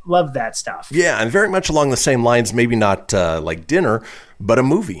love that stuff. Yeah, and very much along the same lines, maybe not like dinner, but a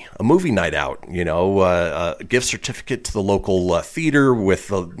movie night out, a gift certificate to the local theater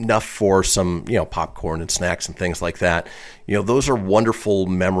with enough for some, popcorn and snacks and things like that. Those are wonderful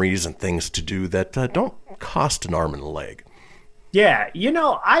memories and things to do that don't cost an arm and a leg. Yeah,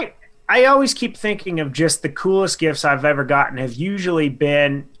 I always keep thinking of just the coolest gifts I've ever gotten have usually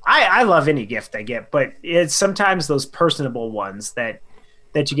been, I love any gift I get, but it's sometimes those personable ones that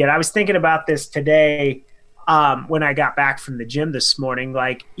you get. I was thinking about this today when I got back from the gym this morning.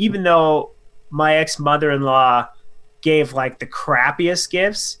 Like, even though my ex-mother-in-law gave like the crappiest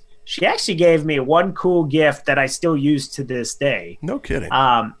gifts, she actually gave me one cool gift that I still use to this day. No kidding.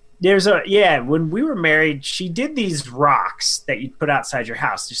 When we were married, she did these rocks that you put outside your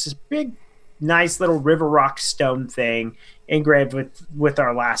house. There's this big, nice little river rock stone thing engraved with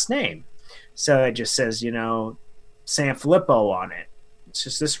our last name. So it just says, San Filippo on it. It's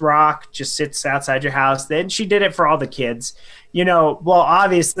just this rock just sits outside your house. Then she did it for all the kids.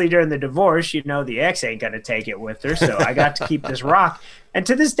 Obviously during the divorce, the ex ain't going to take it with her. So I got to keep this rock. And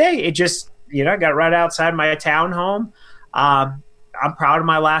to this day, it just, got right outside my townhome. I'm proud of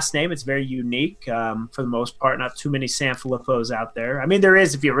my last name. It's very unique. For the most part, not too many San Filippos out there. I mean, there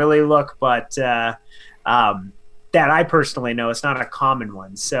is if you really look, but that I personally know, it's not a common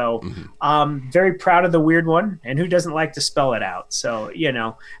one. So very proud of the weird one. And who doesn't like to spell it out? So,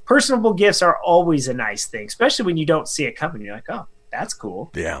 personable gifts are always a nice thing, especially when you don't see it coming. You're like, oh, that's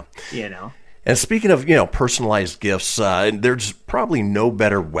cool. Yeah. And speaking of, personalized gifts, there's probably no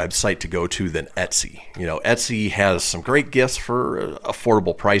better website to go to than Etsy. Etsy has some great gifts for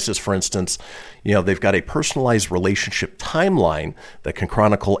affordable prices. For instance, they've got a personalized relationship timeline that can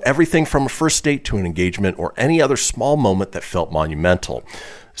chronicle everything from a first date to an engagement or any other small moment that felt monumental.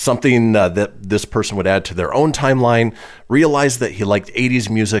 Something that this person would add to their own timeline, realize that he liked 80s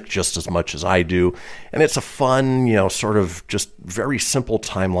music just as much as I do. And it's a fun, sort of just very simple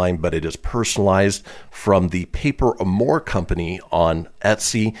timeline, but it is personalized from the Paper Amour company on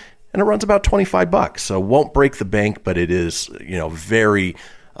Etsy. And it runs about $25. So it won't break the bank, but it is, very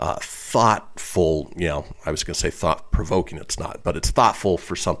thoughtful. I was going to say thought-provoking. It's not, but it's thoughtful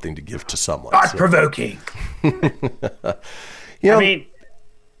for something to give to someone. Thought-provoking.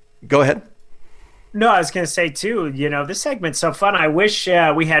 Go ahead. No, I was going to say, too, this segment's so fun. I wish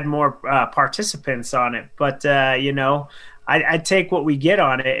we had more participants on it. But, I take what we get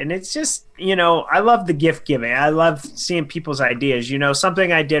on it. And it's just, I love the gift giving. I love seeing people's ideas.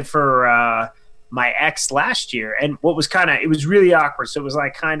 Something I did for my ex last year. And what was it was really awkward. So it was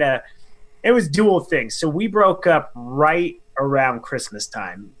like it was dual things. So we broke up right around Christmas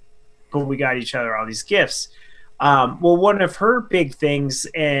time. But we got each other all these gifts. One of her big things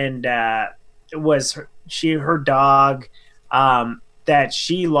was her dog that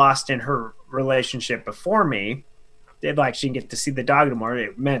she lost in her relationship before me. She didn't get to see the dog anymore.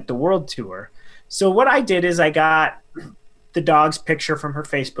 It meant the world to her. So what I did is I got the dog's picture from her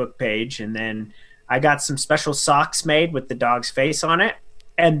Facebook page, and then I got some special socks made with the dog's face on it.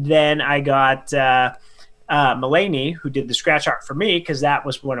 And then I got Mulaney, who did the scratch art for me, because that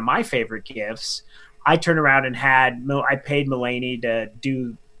was one of my favorite gifts. I turned around and I paid Mulaney to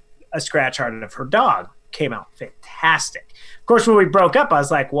do a scratch art of her dog. Came out fantastic. Of course, when we broke up, I was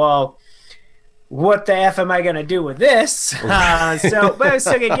like, well, what the F am I going to do with this? But I was still going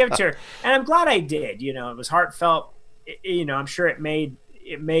to give it to her. And I'm glad I did. It was heartfelt. I'm sure it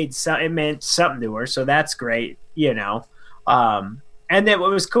meant something to her. So that's great, And then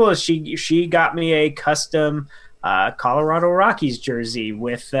what was cool is she got me a custom Colorado Rockies jersey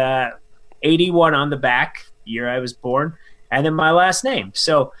with 81 on the back, year I was born, and then my last name.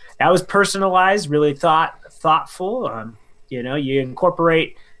 So that was personalized, really thoughtful. You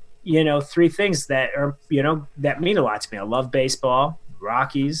incorporate, three things that are, that mean a lot to me. I love baseball,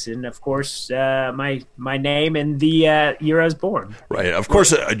 Rockies, and of course, my name and the year I was born. Right. Of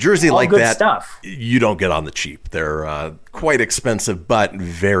course, a jersey all like good that, stuff. You don't get on the cheap. They're quite expensive, but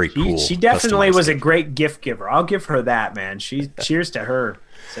very cool. She definitely was a great gift giver. I'll give her that, man. Cheers to her.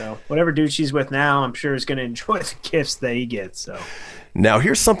 So whatever dude she's with now, I'm sure is going to enjoy the gifts that he gets. So now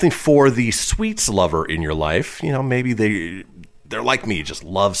here's something for the sweets lover in your life. You know, maybe they're like me, just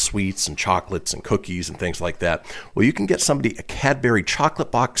love sweets and chocolates and cookies and things like that. Well, you can get somebody a Cadbury chocolate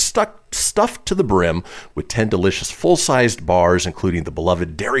box stuffed to the brim with 10 delicious full-sized bars, including the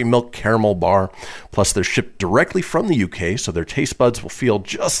beloved Dairy Milk Caramel Bar. Plus, they're shipped directly from the UK, so their taste buds will feel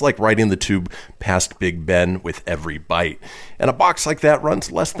just like riding the tube past Big Ben with every bite. And a box like that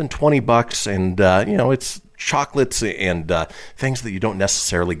runs less than $20, and, it's chocolates and things that you don't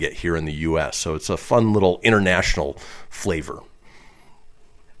necessarily get here in the U.S., so it's a fun little international flavor.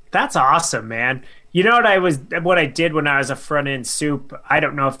 That's awesome, man. You know what I did when I was a front end soup? I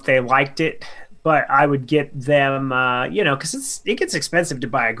don't know if they liked it, but I would get them, because it gets expensive to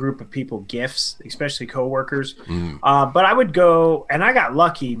buy a group of people gifts, especially coworkers. But I would go, and I got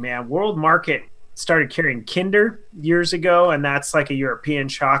lucky, man. World Market started carrying Kinder years ago, and that's like a European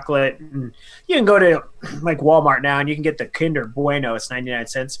chocolate. And you can go to like Walmart now, and you can get the Kinder Bueno. It's 99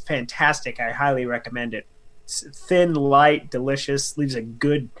 cents. Fantastic. I highly recommend it. It's thin, light, delicious, leaves a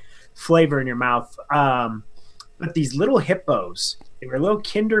good flavor in your mouth. But these little hippos, they were little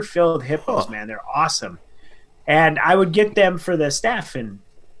Kinder-filled hippos, man. They're awesome. And I would get them for the staff, and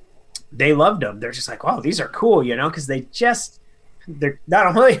they loved them. They're just like, wow, these are cool, because they're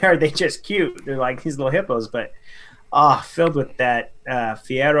not only are they just cute, they're like these little hippos, but filled with that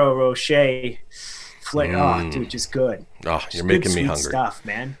Ferrero Rocher flavor. Oh, dude, just good. Oh, just you're making me sweet hungry. Stuff,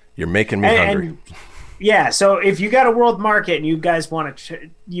 man. You're making me hungry. Yeah, so if you got a World Market and you guys want to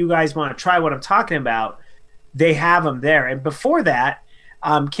try what I'm talking about, they have them there. And before that,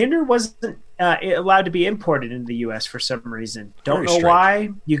 Kinder wasn't allowed to be imported into the U.S. for some reason. Don't know why.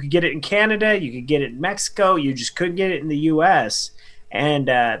 You could get it in Canada, you could get it in Mexico, you just couldn't get it in the U.S. And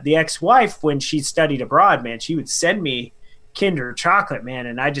the ex-wife, when she studied abroad, man, she would send me Kinder chocolate, man,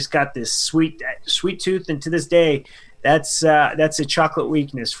 and I just got this sweet tooth, and to this day, that's a chocolate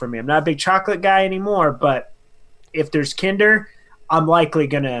weakness for me. I'm not a big chocolate guy anymore, but if there's Kinder, I'm likely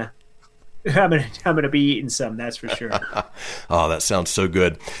gonna be eating some. That's for sure. Oh, that sounds so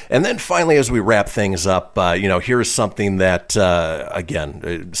good. And then finally, as we wrap things up, here's something that again,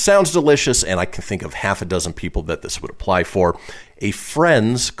 it sounds delicious, and I can think of half a dozen people that this would apply for. A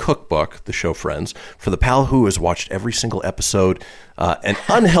Friends cookbook, the show Friends, for the pal who has watched every single episode an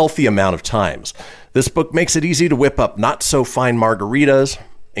unhealthy amount of times. This book makes it easy to whip up not-so-fine margaritas,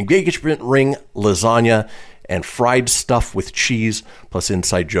 engagement ring lasagna, and fried stuff with cheese, plus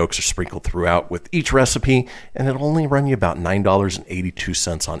inside jokes are sprinkled throughout with each recipe, and it'll only run you about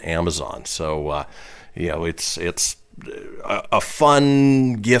 $9.82 on Amazon. So, it's a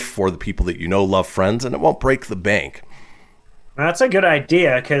fun gift for the people that love Friends, and it won't break the bank. That's a good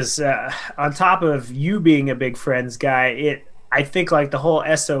idea, because on top of you being a big Friends guy, I think like the whole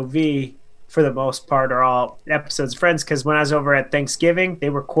SOV, for the most part, are all episodes of Friends, because when I was over at Thanksgiving, they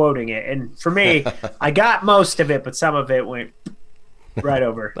were quoting it. And for me, I got most of it, but some of it went right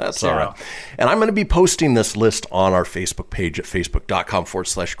over. That's all right. And I'm going to be posting this list on our Facebook page at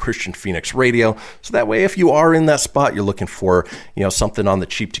facebook.com/Christian Phoenix Radio. So that way, if you are in that spot, you're looking for, something on the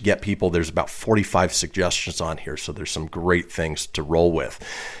cheap to get people, there's about 45 suggestions on here. So there's some great things to roll with.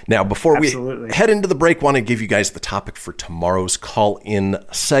 Now, before we head into the break, I want to give you guys the topic for tomorrow's call-in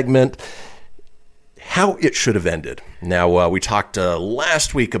segment. How it should have ended. Now, we talked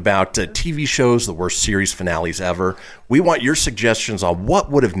last week about TV shows, the worst series finales ever. We want your suggestions on what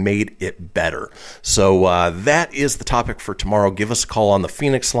would have made it better. So that is the topic for tomorrow. Give us a call on the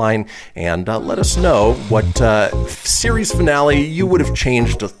Phoenix line and let us know what series finale you would have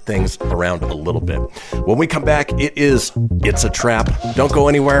changed things around a little bit. When we come back, It's a Trap. Don't go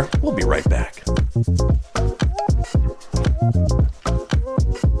anywhere. We'll be right back.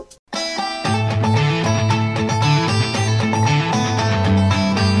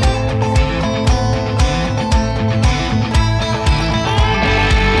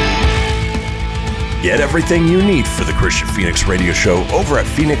 Get everything you need for the Christian Phoenix Radio Show over at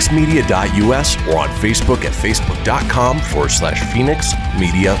phoenixmedia.us or on Facebook at facebook.com/Phoenix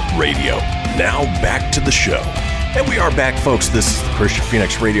Media Radio. Now back to the show. And we are back, folks. This is the Christian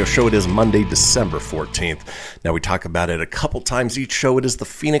Phoenix Radio Show. It is Monday, December 14th. Now, we talk about it a couple times each show. It is the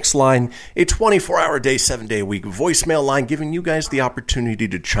Phoenix line, a 24-hour day, 7-day-a-week voicemail line, giving you guys the opportunity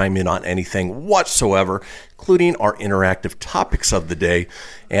to chime in on anything whatsoever, including our interactive topics of the day.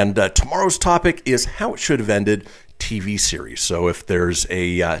 And tomorrow's topic is how it should have ended. TV series. So if there's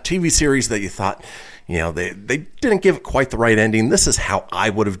a TV series that you thought, they didn't give it quite the right ending, this is how I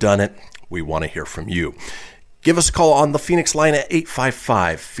would have done it. We want to hear from you. Give us a call on the Phoenix line at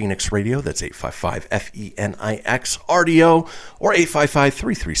 855-PHOENIX-RADIO. That's 855-FENIX-RDO or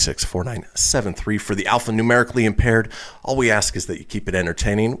 855-336-4973 for the alphanumerically impaired. All we ask is that you keep it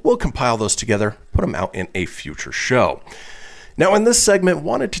entertaining. We'll compile those together, put them out in a future show. Now, in this segment,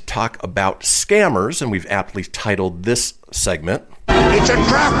 wanted to talk about scammers, and we've aptly titled this segment, It's a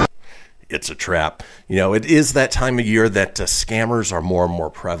trap! It's a trap. It is that time of year that scammers are more and more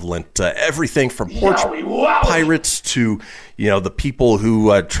prevalent. Everything from porch pirates to, the people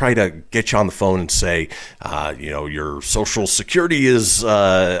who try to get you on the phone and say, your social security is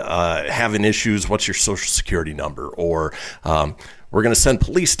having issues. What's your social security number? Or we're going to send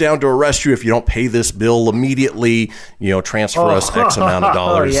police down to arrest you if you don't pay this bill immediately. Transfer us X amount of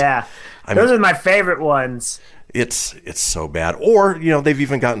dollars. Oh, yeah. Those are my favorite ones. It's so bad. Or, they've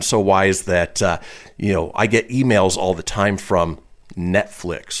even gotten so wise that, I get emails all the time from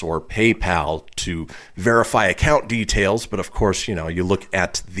Netflix or PayPal to verify account details. But of course, you look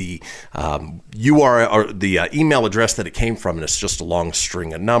at the URL or the email address that it came from, and it's just a long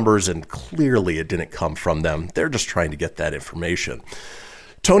string of numbers, and clearly it didn't come from them. They're just trying to get that information.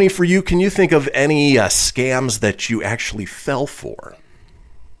 Tony, for you, can you think of any scams that you actually fell for?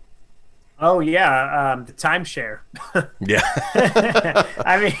 Oh, yeah, the timeshare. Yeah.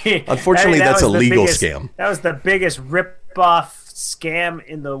 Unfortunately, that's a legal scam. That was the biggest rip-off scam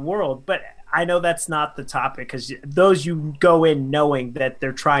in the world. But I know that's not the topic, because those you go in knowing that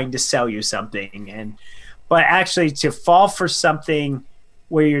they're trying to sell you something. But actually to fall for something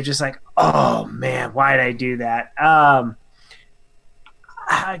where you're just like, oh, man, why did I do that?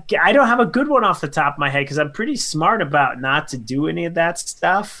 I don't have a good one off the top of my head because I'm pretty smart about not to do any of that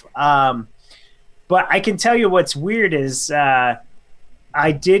stuff. But I can tell you what's weird is I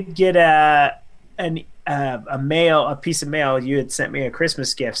did get a piece of mail. You had sent me a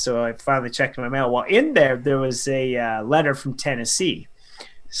Christmas gift, so I finally checked my mail. Well, in there was a letter from Tennessee.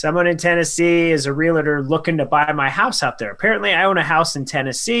 Someone in Tennessee is a realtor looking to buy my house out there. Apparently, I own a house in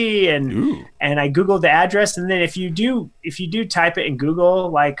Tennessee, and I Googled the address. And then if you do type it in Google,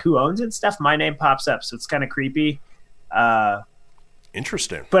 like who owns it and stuff, my name pops up. So it's kind of creepy.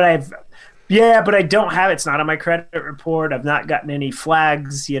 Interesting. But I don't have it. It's not on my credit report. I've not gotten any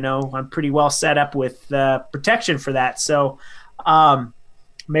flags. I'm pretty well set up with protection for that. So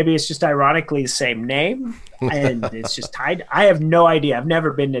maybe it's just ironically the same name. And it's just tied. I have no idea. I've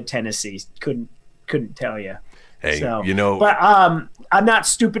never been to Tennessee. Couldn't tell you. Hey, But I'm not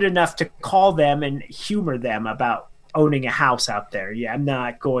stupid enough to call them and humor them about owning a house out there. Yeah, I'm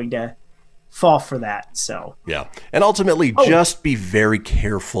not going to fall for that. So yeah, and ultimately, just be very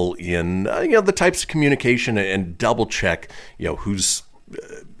careful in the types of communication and double check who's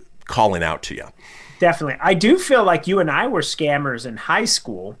calling out to you. Definitely, I do feel like you and I were scammers in high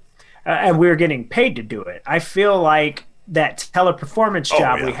school. And we were getting paid to do it. I feel like that teleperformance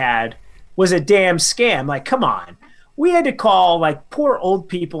job we had was a damn scam. Like, come on. We had to call like poor old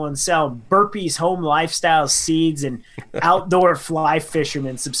people and sell Burpees Home Lifestyle seeds and outdoor fly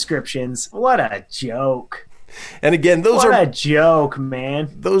fisherman subscriptions. What a joke. And again, those are a joke, man.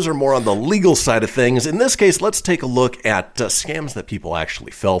 Those are more on the legal side of things. In this case, let's take a look at scams that people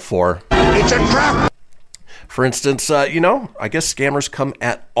actually fell for. It's a trap. For instance, I guess scammers come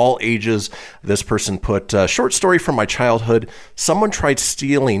at all ages. This person put, short story from my childhood. Someone tried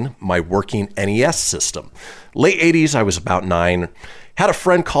stealing my working NES system. Late 80s, I was about 9. Had a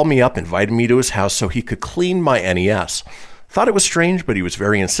friend call me up, invited me to his house so he could clean my NES. Thought it was strange, but he was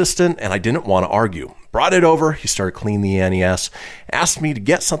very insistent, and I didn't want to argue. Brought it over. He started cleaning the NES. Asked me to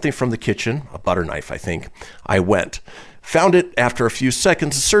get something from the kitchen, a butter knife, I think. I went. Found it after a few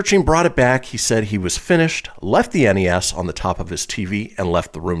seconds of searching, brought it back. He said he was finished, left the NES on the top of his TV, and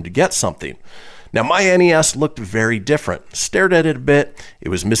left the room to get something. Now, my NES looked very different. Stared at it a bit. It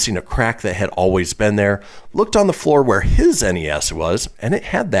was missing a crack that had always been there. Looked on the floor where his NES was, and it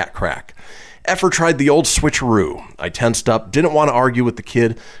had that crack. Effer tried the old switcheroo. I tensed up, didn't want to argue with the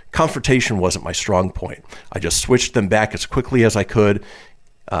kid. Confrontation wasn't my strong point. I just switched them back as quickly as I could.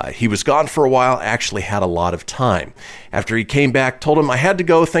 He was gone for a while, actually had a lot of time. After he came back, told him I had to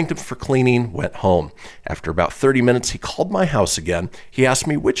go, thanked him for cleaning, went home. After about 30 minutes, he called my house again. He asked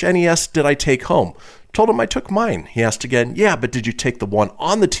me, which NES did I take home? Told him I took mine. He asked again, yeah, but did you take the one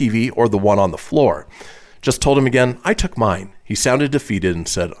on the TV or the one on the floor? Just told him again, I took mine. He sounded defeated and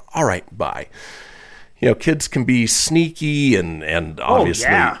said, all right, bye. Kids can be sneaky, and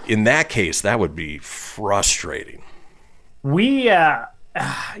obviously, in that case, that would be frustrating.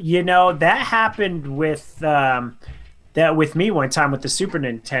 That happened with with me one time with the Super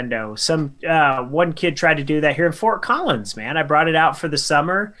Nintendo. Some one kid tried to do that here in Fort Collins, man. I brought it out for the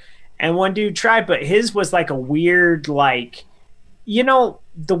summer, and one dude tried, but his was like a weird, like,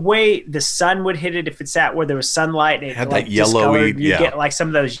 the way the sun would hit it if it's at where there was sunlight. And it had like that yellowy, you get like some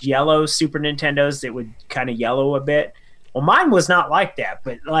of those yellow Super Nintendos that would kind of yellow a bit. Well, mine was not like that,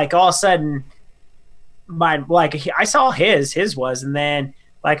 but like all of a sudden, mine, like I saw his was, and then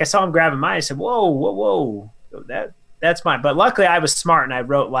like I saw him grabbing mine. I said, "Whoa, that's mine." But luckily, I was smart and I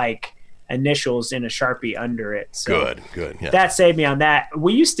wrote like initials in a Sharpie under it. So good. Yeah. That saved me on that.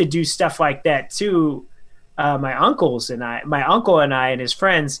 We used to do stuff like that too. My uncle and I and his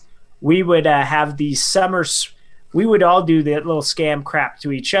friends, we would have these summers. We would all do the little scam crap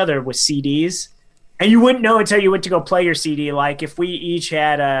to each other with CDs, and you wouldn't know until you went to go play your CD. Like if we each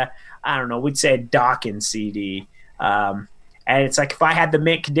had we'd say a Dawkins CD. And it's like if I had the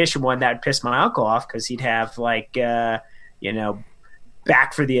mint condition one, that would piss my uncle off because he'd have like, Back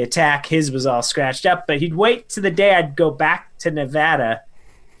for the Attack. His was all scratched up, but he'd wait to the day I'd go back to Nevada,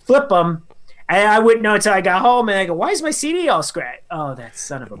 flip them, and I wouldn't know until I got home. And I go, "Why is my CD all scratched?" Oh, that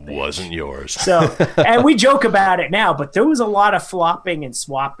son of a bitch. Wasn't yours. So, and we joke about it now, but there was a lot of flopping and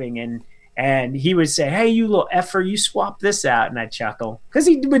swapping, and he would say, "Hey, you little effer, you swap this out," and I'd chuckle because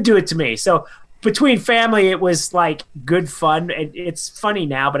he would do it to me. So. Between family, it was like good fun. It's funny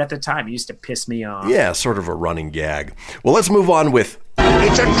now, but at the time, it used to piss me off. Yeah, sort of a running gag. Well, let's move on with...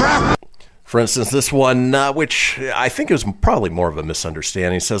 It's a trap! For instance, this one, which I think is probably more of a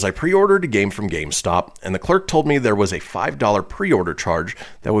misunderstanding, says, I pre-ordered a game from GameStop, and the clerk told me there was a $5 pre-order charge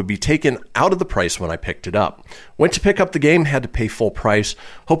that would be taken out of the price when I picked it up. Went to pick up the game, had to pay full price.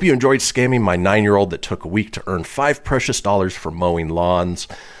 Hope you enjoyed scamming my 9-year-old that took a week to earn $5 precious for mowing lawns.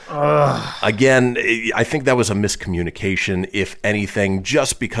 Again, I think that was a miscommunication, if anything,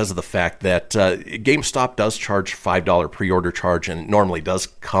 just because of the fact that GameStop does charge $5 pre-order charge, and it normally does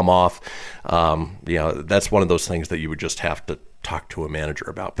come off. That's one of those things that you would just have to talk to a manager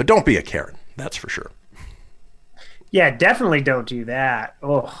about. But don't be a Karen, that's for sure. Yeah, definitely don't do that.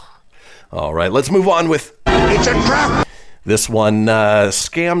 Oh. All right, let's move on with... It's a trap! This one,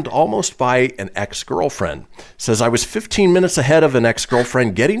 scammed almost by an ex-girlfriend. Says, I was 15 minutes ahead of an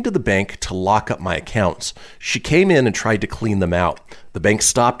ex-girlfriend getting to the bank to lock up my accounts. She came in and tried to clean them out. The bank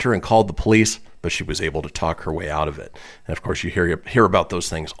stopped her and called the police, but she was able to talk her way out of it. And of course, you hear about those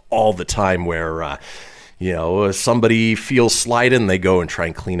things all the time where, somebody feels slighted and they go and try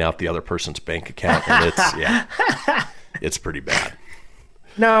and clean out the other person's bank account. And it's pretty bad.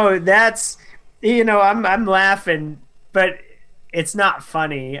 No, that's, I'm laughing, but it's not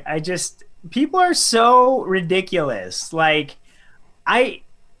funny. People are so ridiculous. Like, I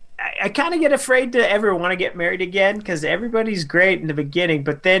kind of get afraid to ever want to get married again because everybody's great in the beginning,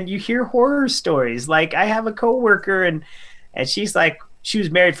 but then you hear horror stories. Like, I have a coworker and she's like, she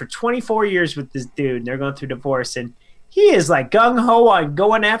was married for 24 years with this dude and they're going through divorce, and he is like gung-ho on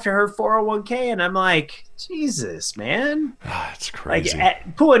going after her 401k, and I'm like, Jesus, man. It's crazy.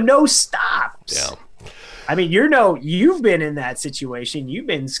 Like, pulling no stops. Yeah. I mean, you've been in that situation. You've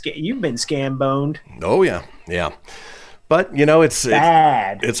been scam boned. Oh yeah. But it's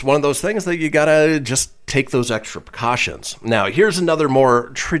bad. It's one of those things that you gotta just take those extra precautions. Now, here's another more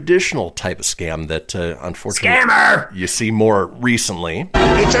traditional type of scam that unfortunately Scammer! You see more recently.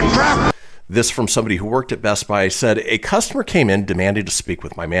 It's a trap! This from somebody who worked at Best Buy said, a customer came in demanding to speak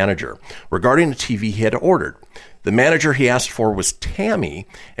with my manager regarding a TV he had ordered. The manager he asked for was Tammy,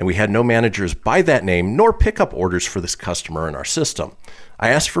 and we had no managers by that name nor pickup orders for this customer in our system. I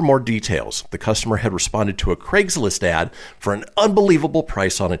asked for more details. The customer had responded to a Craigslist ad for an unbelievable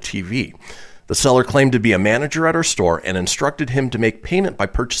price on a TV. The seller claimed to be a manager at our store and instructed him to make payment by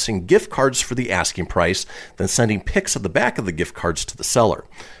purchasing gift cards for the asking price, then sending pics of the back of the gift cards to the seller.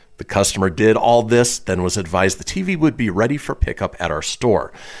 The customer did all this, then was advised the TV would be ready for pickup at our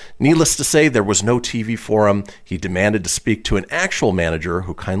store. Needless to say, there was no TV for him. He demanded to speak to an actual manager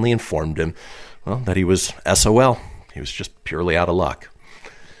who kindly informed him, that he was SOL. He was just purely out of luck.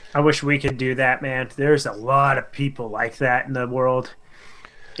 I wish we could do that, man. There's a lot of people like that in the world.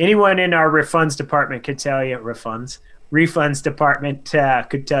 Anyone in our refunds department could tell you, refunds department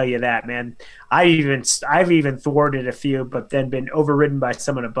could tell you that, man. I've even thwarted a few, but then been overridden by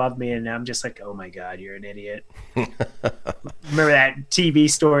someone above me, and I'm just like, oh my God, you're an idiot. Remember that TV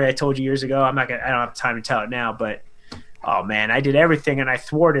story I told you years ago? I don't have time to tell it now, but oh man, I did everything and I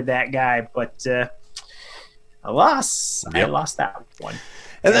thwarted that guy, but I lost. Yep. I lost that one.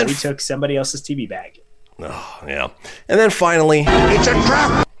 And then we took somebody else's TV bag. Oh, yeah. And then finally, it's a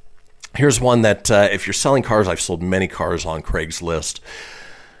trap. Here's one that if you're selling cars, I've sold many cars on Craigslist.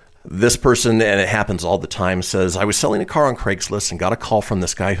 This person, and it happens all the time, says, I was selling a car on Craigslist and got a call from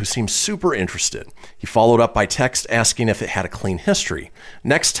this guy who seemed super interested. He followed up by text asking if it had a clean history.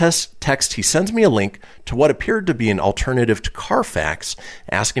 Next text, he sends me a link to what appeared to be an alternative to Carfax,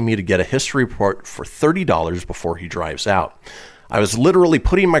 asking me to get a history report for $30 before he drives out. I was literally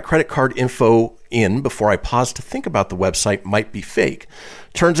putting my credit card info in before I paused to think about the website might be fake.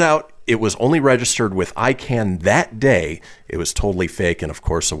 Turns out it was only registered with ICANN that day. It was totally fake, and of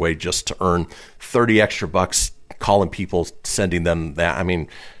course, a way just to earn 30 extra bucks calling people, sending them that. I mean,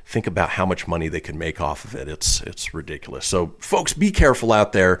 think about how much money they could make off of it. It's ridiculous. So, folks, be careful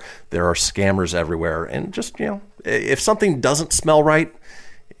out there. There are scammers everywhere, and just, if something doesn't smell right,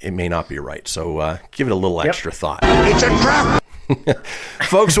 it may not be right. So, give it a little extra thought. It's a trap.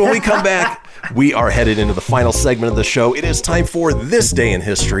 Folks, when we come back, we are headed into the final segment of the show. It is time for This Day in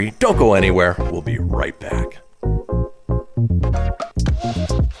History. Don't go anywhere. We'll be right back.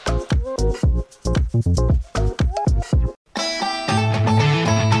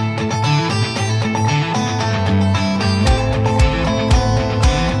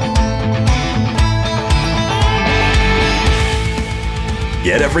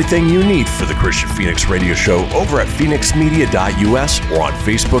 Get everything you need for the Christian Phoenix Radio Show over at phoenixmedia.us or on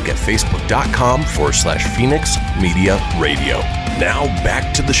Facebook at facebook.com/Phoenix Media Radio. Now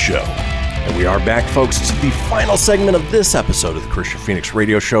back to the show. And we are back, folks, to the final segment of this episode of the Christian Phoenix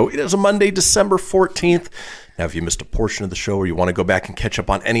Radio Show. It is a Monday, December 14th. Now, if you missed a portion of the show or you want to go back and catch up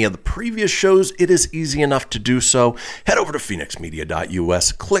on any of the previous shows, it is easy enough to do so. Head over to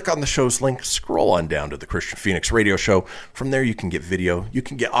phoenixmedia.us, click on the show's link, scroll on down to the Christian Phoenix Radio Show. From there, you can get video, you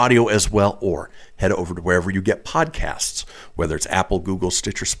can get audio as well, or head over to wherever you get podcasts, whether it's Apple, Google,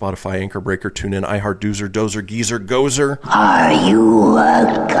 Stitcher, Spotify, Anchor Breaker, TuneIn, iHeart, Doozer, Dozer, Geezer, Gozer. Are you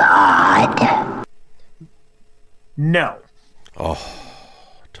a god? No. Oh,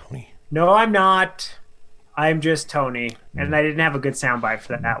 Tony. No, I'm not. I'm just Tony, and I didn't have a good soundbite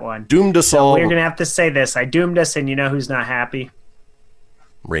for that one. Doomed us all. We're going to have to say this. I doomed us, and you know who's not happy?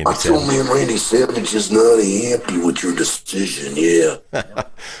 Randy told me Randy Savage is not happy with your decision, yeah.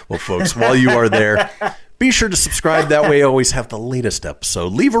 Well, folks, while you are there, be sure to subscribe. That way you always have the latest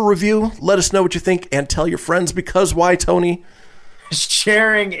episode. Leave a review. Let us know what you think, and tell your friends, because why, Tony?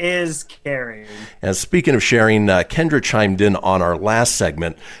 Sharing is caring. And speaking of sharing, Kendra chimed in on our last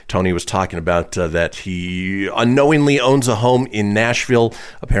segment. Tony was talking about that he unknowingly owns a home in Nashville.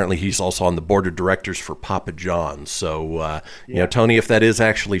 Apparently, he's also on the board of directors for Papa John's. So, Tony, if that is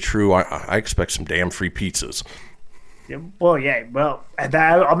actually true, I expect some damn free pizzas. Well, yeah. Well,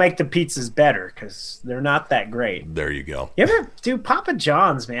 I'll make the pizzas better because they're not that great. There you go. You ever do Papa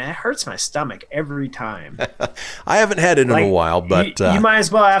John's, man? It hurts my stomach every time. I haven't had it in a while, but... You might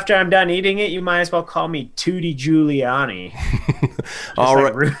as well, after I'm done eating it, you might as well call me Tootie Giuliani. All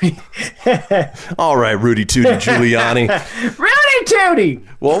right. Rudy. All right, Rudy Tootie Giuliani. Rudy Tootie!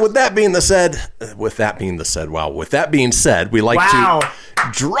 Well, with that being said, we like to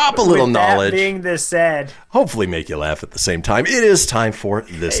drop a little knowledge. That being the said. Hopefully make you laugh at the same time. It is time for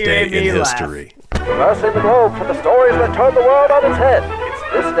This Day in History. Traversing the globe for the stories that turn the world on its head. It's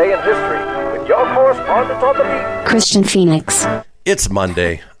This Day in History with your correspondent on the beat, Christian Phoenix. It's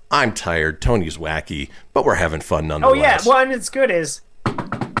Monday. I'm tired. Tony's wacky, but we're having fun nonetheless. Oh, yeah. Well, and it's good is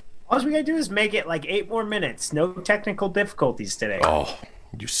all we got to do is make it like 8 more minutes. No technical difficulties today. Oh,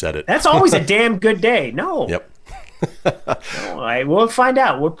 you said it. That's always a damn good day. No. Yep. All right, we'll find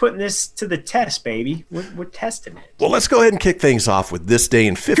out. We're putting this to the test, baby. We're testing it. Well, let's go ahead and kick things off with this day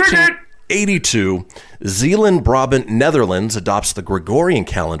in 1582. Zeeland, Brabant, Netherlands adopts the Gregorian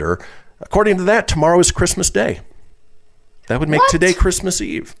calendar. According to that, tomorrow is Christmas Day. That would make today Christmas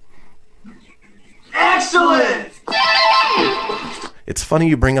Eve. Excellent! It's funny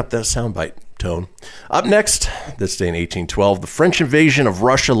you bring up that soundbite, Tone. Up next, this day in 1812, the French invasion of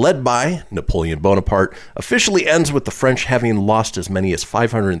Russia, led by Napoleon Bonaparte, officially ends with the French having lost as many as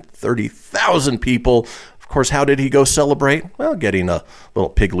 530,000 people. Of course, how did he go celebrate? Well, getting a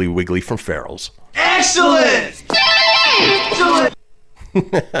little Piggly Wiggly from Farrell's. Excellent! Excellent!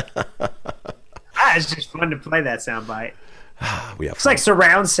 It's just fun to play that soundbite. It's like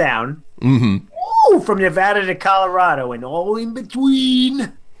surround sound. Mm-hmm. Ooh, from Nevada to Colorado and all in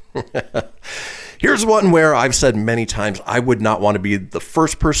between. Here's one where I've said many times I would not want to be the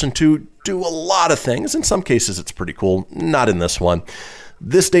first person to do a lot of things. In some cases, it's pretty cool. Not in this one.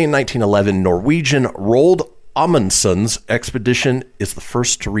 This day in 1911, Norwegian Roald Amundsen's expedition is the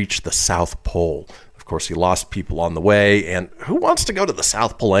first to reach the South Pole. Of course, he lost people on the way, and who wants to go to the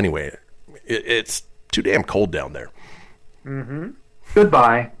South Pole anyway? It's too damn cold down there. Mm-hmm.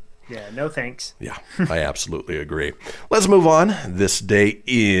 Goodbye. Yeah, no thanks. Yeah, I absolutely agree. Let's move on. This day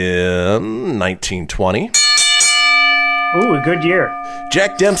in 1920. Ooh, a good year.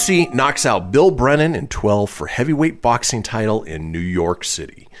 Jack Dempsey knocks out Bill Brennan in 12 for heavyweight boxing title in New York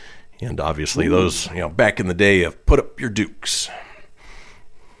City. And obviously those, back in the day of put up your dukes.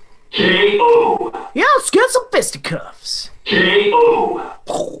 K.O. Yeah, let's get some fisticuffs.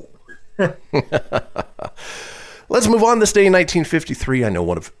 K.O. Let's move on. This day in 1953, I know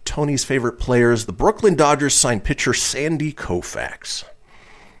one of Tony's favorite players, the Brooklyn Dodgers signed pitcher Sandy Koufax.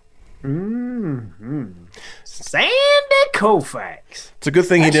 Sandy Koufax. It's a good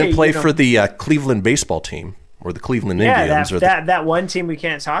thing he didn't play for the Cleveland baseball team or the Cleveland Indians. That one team we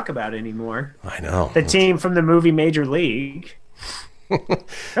can't talk about anymore. I know. The team from the movie Major League.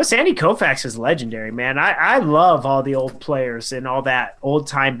 No, Sandy Koufax is legendary, man. I love all the old players and all that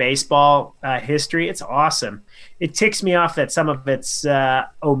old-time baseball history. It's awesome. It ticks me off that some of it's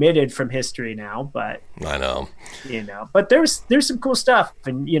omitted from history now, but I know. But there's some cool stuff,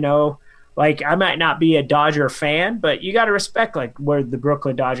 and like I might not be a Dodger fan, but you got to respect like where the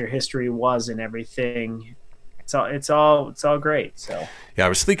Brooklyn Dodger history was and everything. It's all great. So yeah, I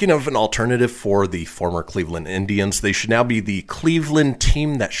was thinking of an alternative for the former Cleveland Indians. They should now be the Cleveland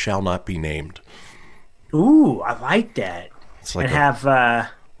team that shall not be named. Ooh, I like that. It's like and have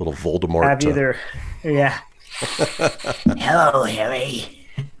little Voldemort. Have either, yeah. Hello, Harry.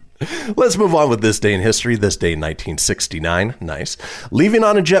 Let's move on with this day in history. This day in 1969. Nice. Leaving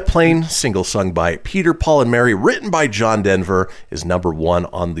on a Jet Plane, single sung by Peter, Paul, and Mary, written by John Denver, is number 1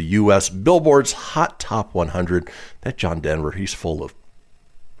 on the U.S. Billboard's Hot Top 100. That John Denver, he's full of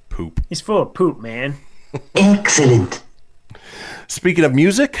poop. He's full of poop, man. Excellent. Speaking of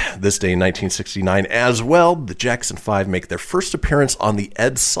music, this day in 1969 as well, the Jackson 5 make their first appearance on The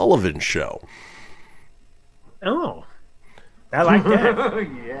Ed Sullivan Show. Oh. I like that.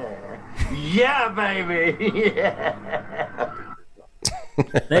 Yeah, baby. Yeah.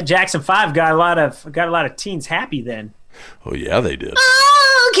 That Jackson 5 got a lot of teens happy then. Oh yeah, they did.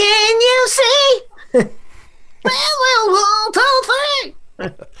 Oh, can you see?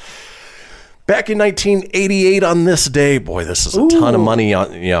 Back in 1988 on this day, boy, this is a ton of money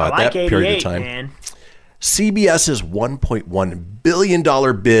on at that period of time. Man. CBS's $1.1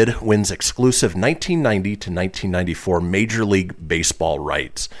 billion bid wins exclusive 1990 to 1994 Major League Baseball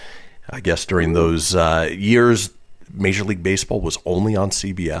rights. I guess during those years, Major League Baseball was only on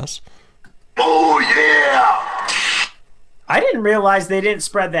CBS. Oh, yeah! I didn't realize they didn't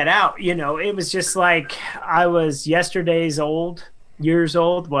spread that out. It was just like I was years old.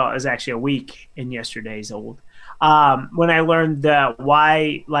 Well, it was actually a week in yesterday's old. When I learned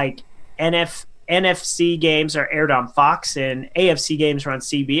why like NFC games are aired on Fox and AFC games are on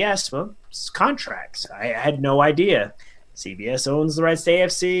CBS. Well, it's contracts. I had no idea. CBS owns the rights to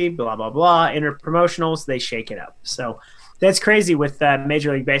AFC, blah, blah, blah. Interpromotionals, they shake it up. So that's crazy with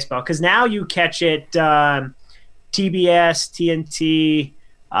Major League Baseball because now you catch it TBS, TNT,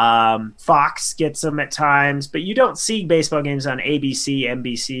 Fox gets them at times, but you don't see baseball games on ABC,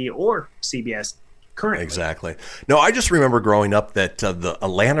 NBC, or CBS. Currently. Exactly. No, I just remember growing up that the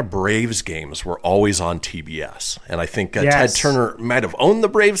Atlanta Braves games were always on TBS. And I think Ted Turner might have owned the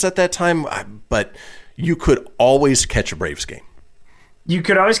Braves at that time, but you could always catch a Braves game. You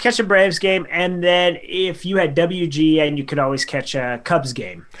could always catch a Braves game, and then if you had WGN, you could always catch a Cubs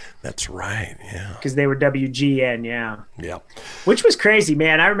game. That's right, yeah. Because they were WGN, yeah. Yeah. Which was crazy,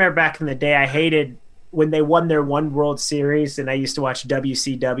 man. I remember back in the day, I hated when they won their one World Series, and I used to watch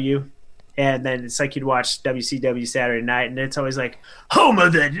WCW. And then it's like you'd watch WCW Saturday night, and it's always like, home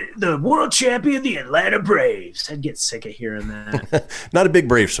of the world champion, the Atlanta Braves. I'd get sick of hearing that. Not a big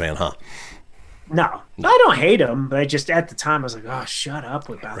Braves fan, huh? No, I don't hate them, but just at the time I was like, oh, shut up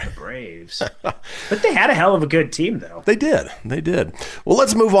about the Braves. But they had a hell of a good team, though. They did. Well,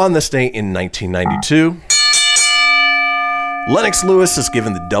 let's move on this day in 1992. Lennox Lewis is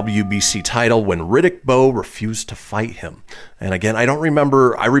given the WBC title when Riddick Bowe refused to fight him. And again, I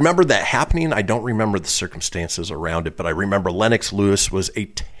remember that happening. I don't remember the circumstances around it, but I remember Lennox Lewis was a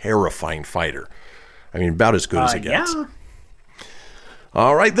terrifying fighter. I mean, about as good as it gets. Yeah.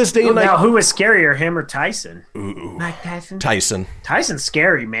 All right, this day in now, who was scarier, him or Tyson? Ooh. Mike Tyson? Tyson's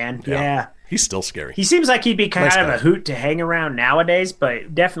scary, man. Yeah. He's still scary. He seems like he'd be kind of a hoot to hang around nowadays,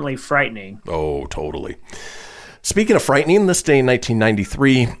 but definitely frightening. Oh, totally. Speaking of frightening, this day in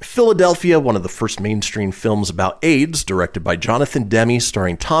 1993, Philadelphia, one of the first mainstream films about AIDS, directed by Jonathan Demme,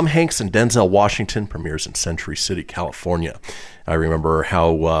 starring Tom Hanks and Denzel Washington, premieres in Century City, California. I remember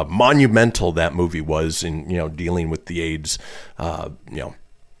how monumental that movie was in dealing with the AIDS, the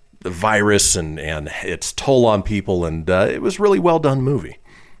virus and its toll on people, and it was a really well done movie.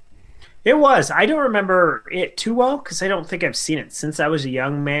 It was. I don't remember it too well because I don't think I've seen it since I was a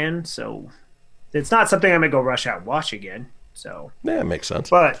young man. So it's not something I'm going to go rush out and watch again. So yeah, it makes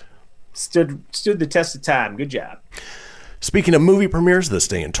sense. But stood the test of time. Good job. Speaking of movie premieres, this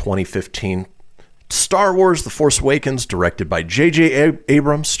day in 2015, Star Wars The Force Awakens, directed by J.J.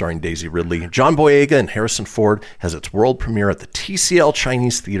 Abrams, starring Daisy Ridley, John Boyega, and Harrison Ford, has its world premiere at the TCL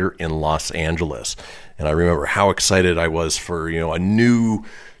Chinese Theater in Los Angeles. And I remember how excited I was for, a new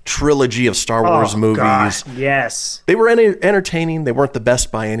trilogy of Star Wars movies. God, yes. They were entertaining. They weren't the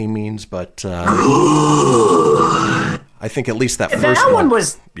best by any means, but I think at least that first one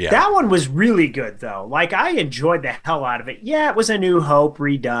was that one was really good though. Like I enjoyed the hell out of it. Yeah, it was A New Hope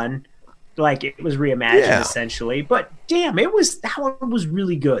redone. Like it was reimagined essentially. But damn, that one was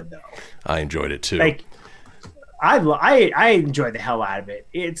really good though. I enjoyed it too. Like I enjoyed the hell out of it.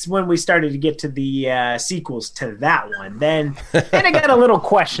 It's when we started to get to the sequels to that one, then it got a little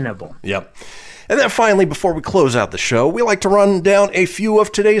questionable. Yep. And then finally, before we close out the show, we like to run down a few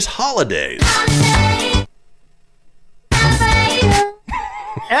of today's holidays.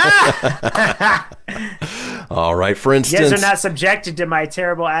 All right, for instance... You guys are not subjected to my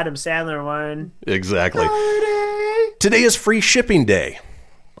terrible Adam Sandler one. Exactly. Today is Free Shipping Day.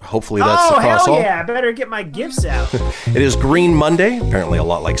 Hopefully that's across all. Oh, hell yeah. I better get my gifts out. It is Green Monday, apparently a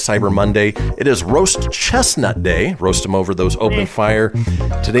lot like Cyber Monday. It is Roast Chestnut Day. Roast them over those open fire.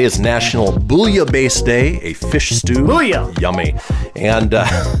 Today is National Booyah-Based Day, a fish stew. Booyah. Yummy. And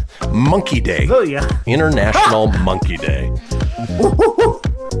Monkey Day. Booyah. International Monkey Day.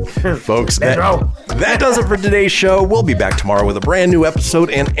 Folks, that does it for today's show. We'll be back tomorrow with a brand new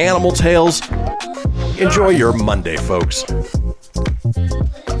episode and Animal Tales. Enjoy your Monday, folks.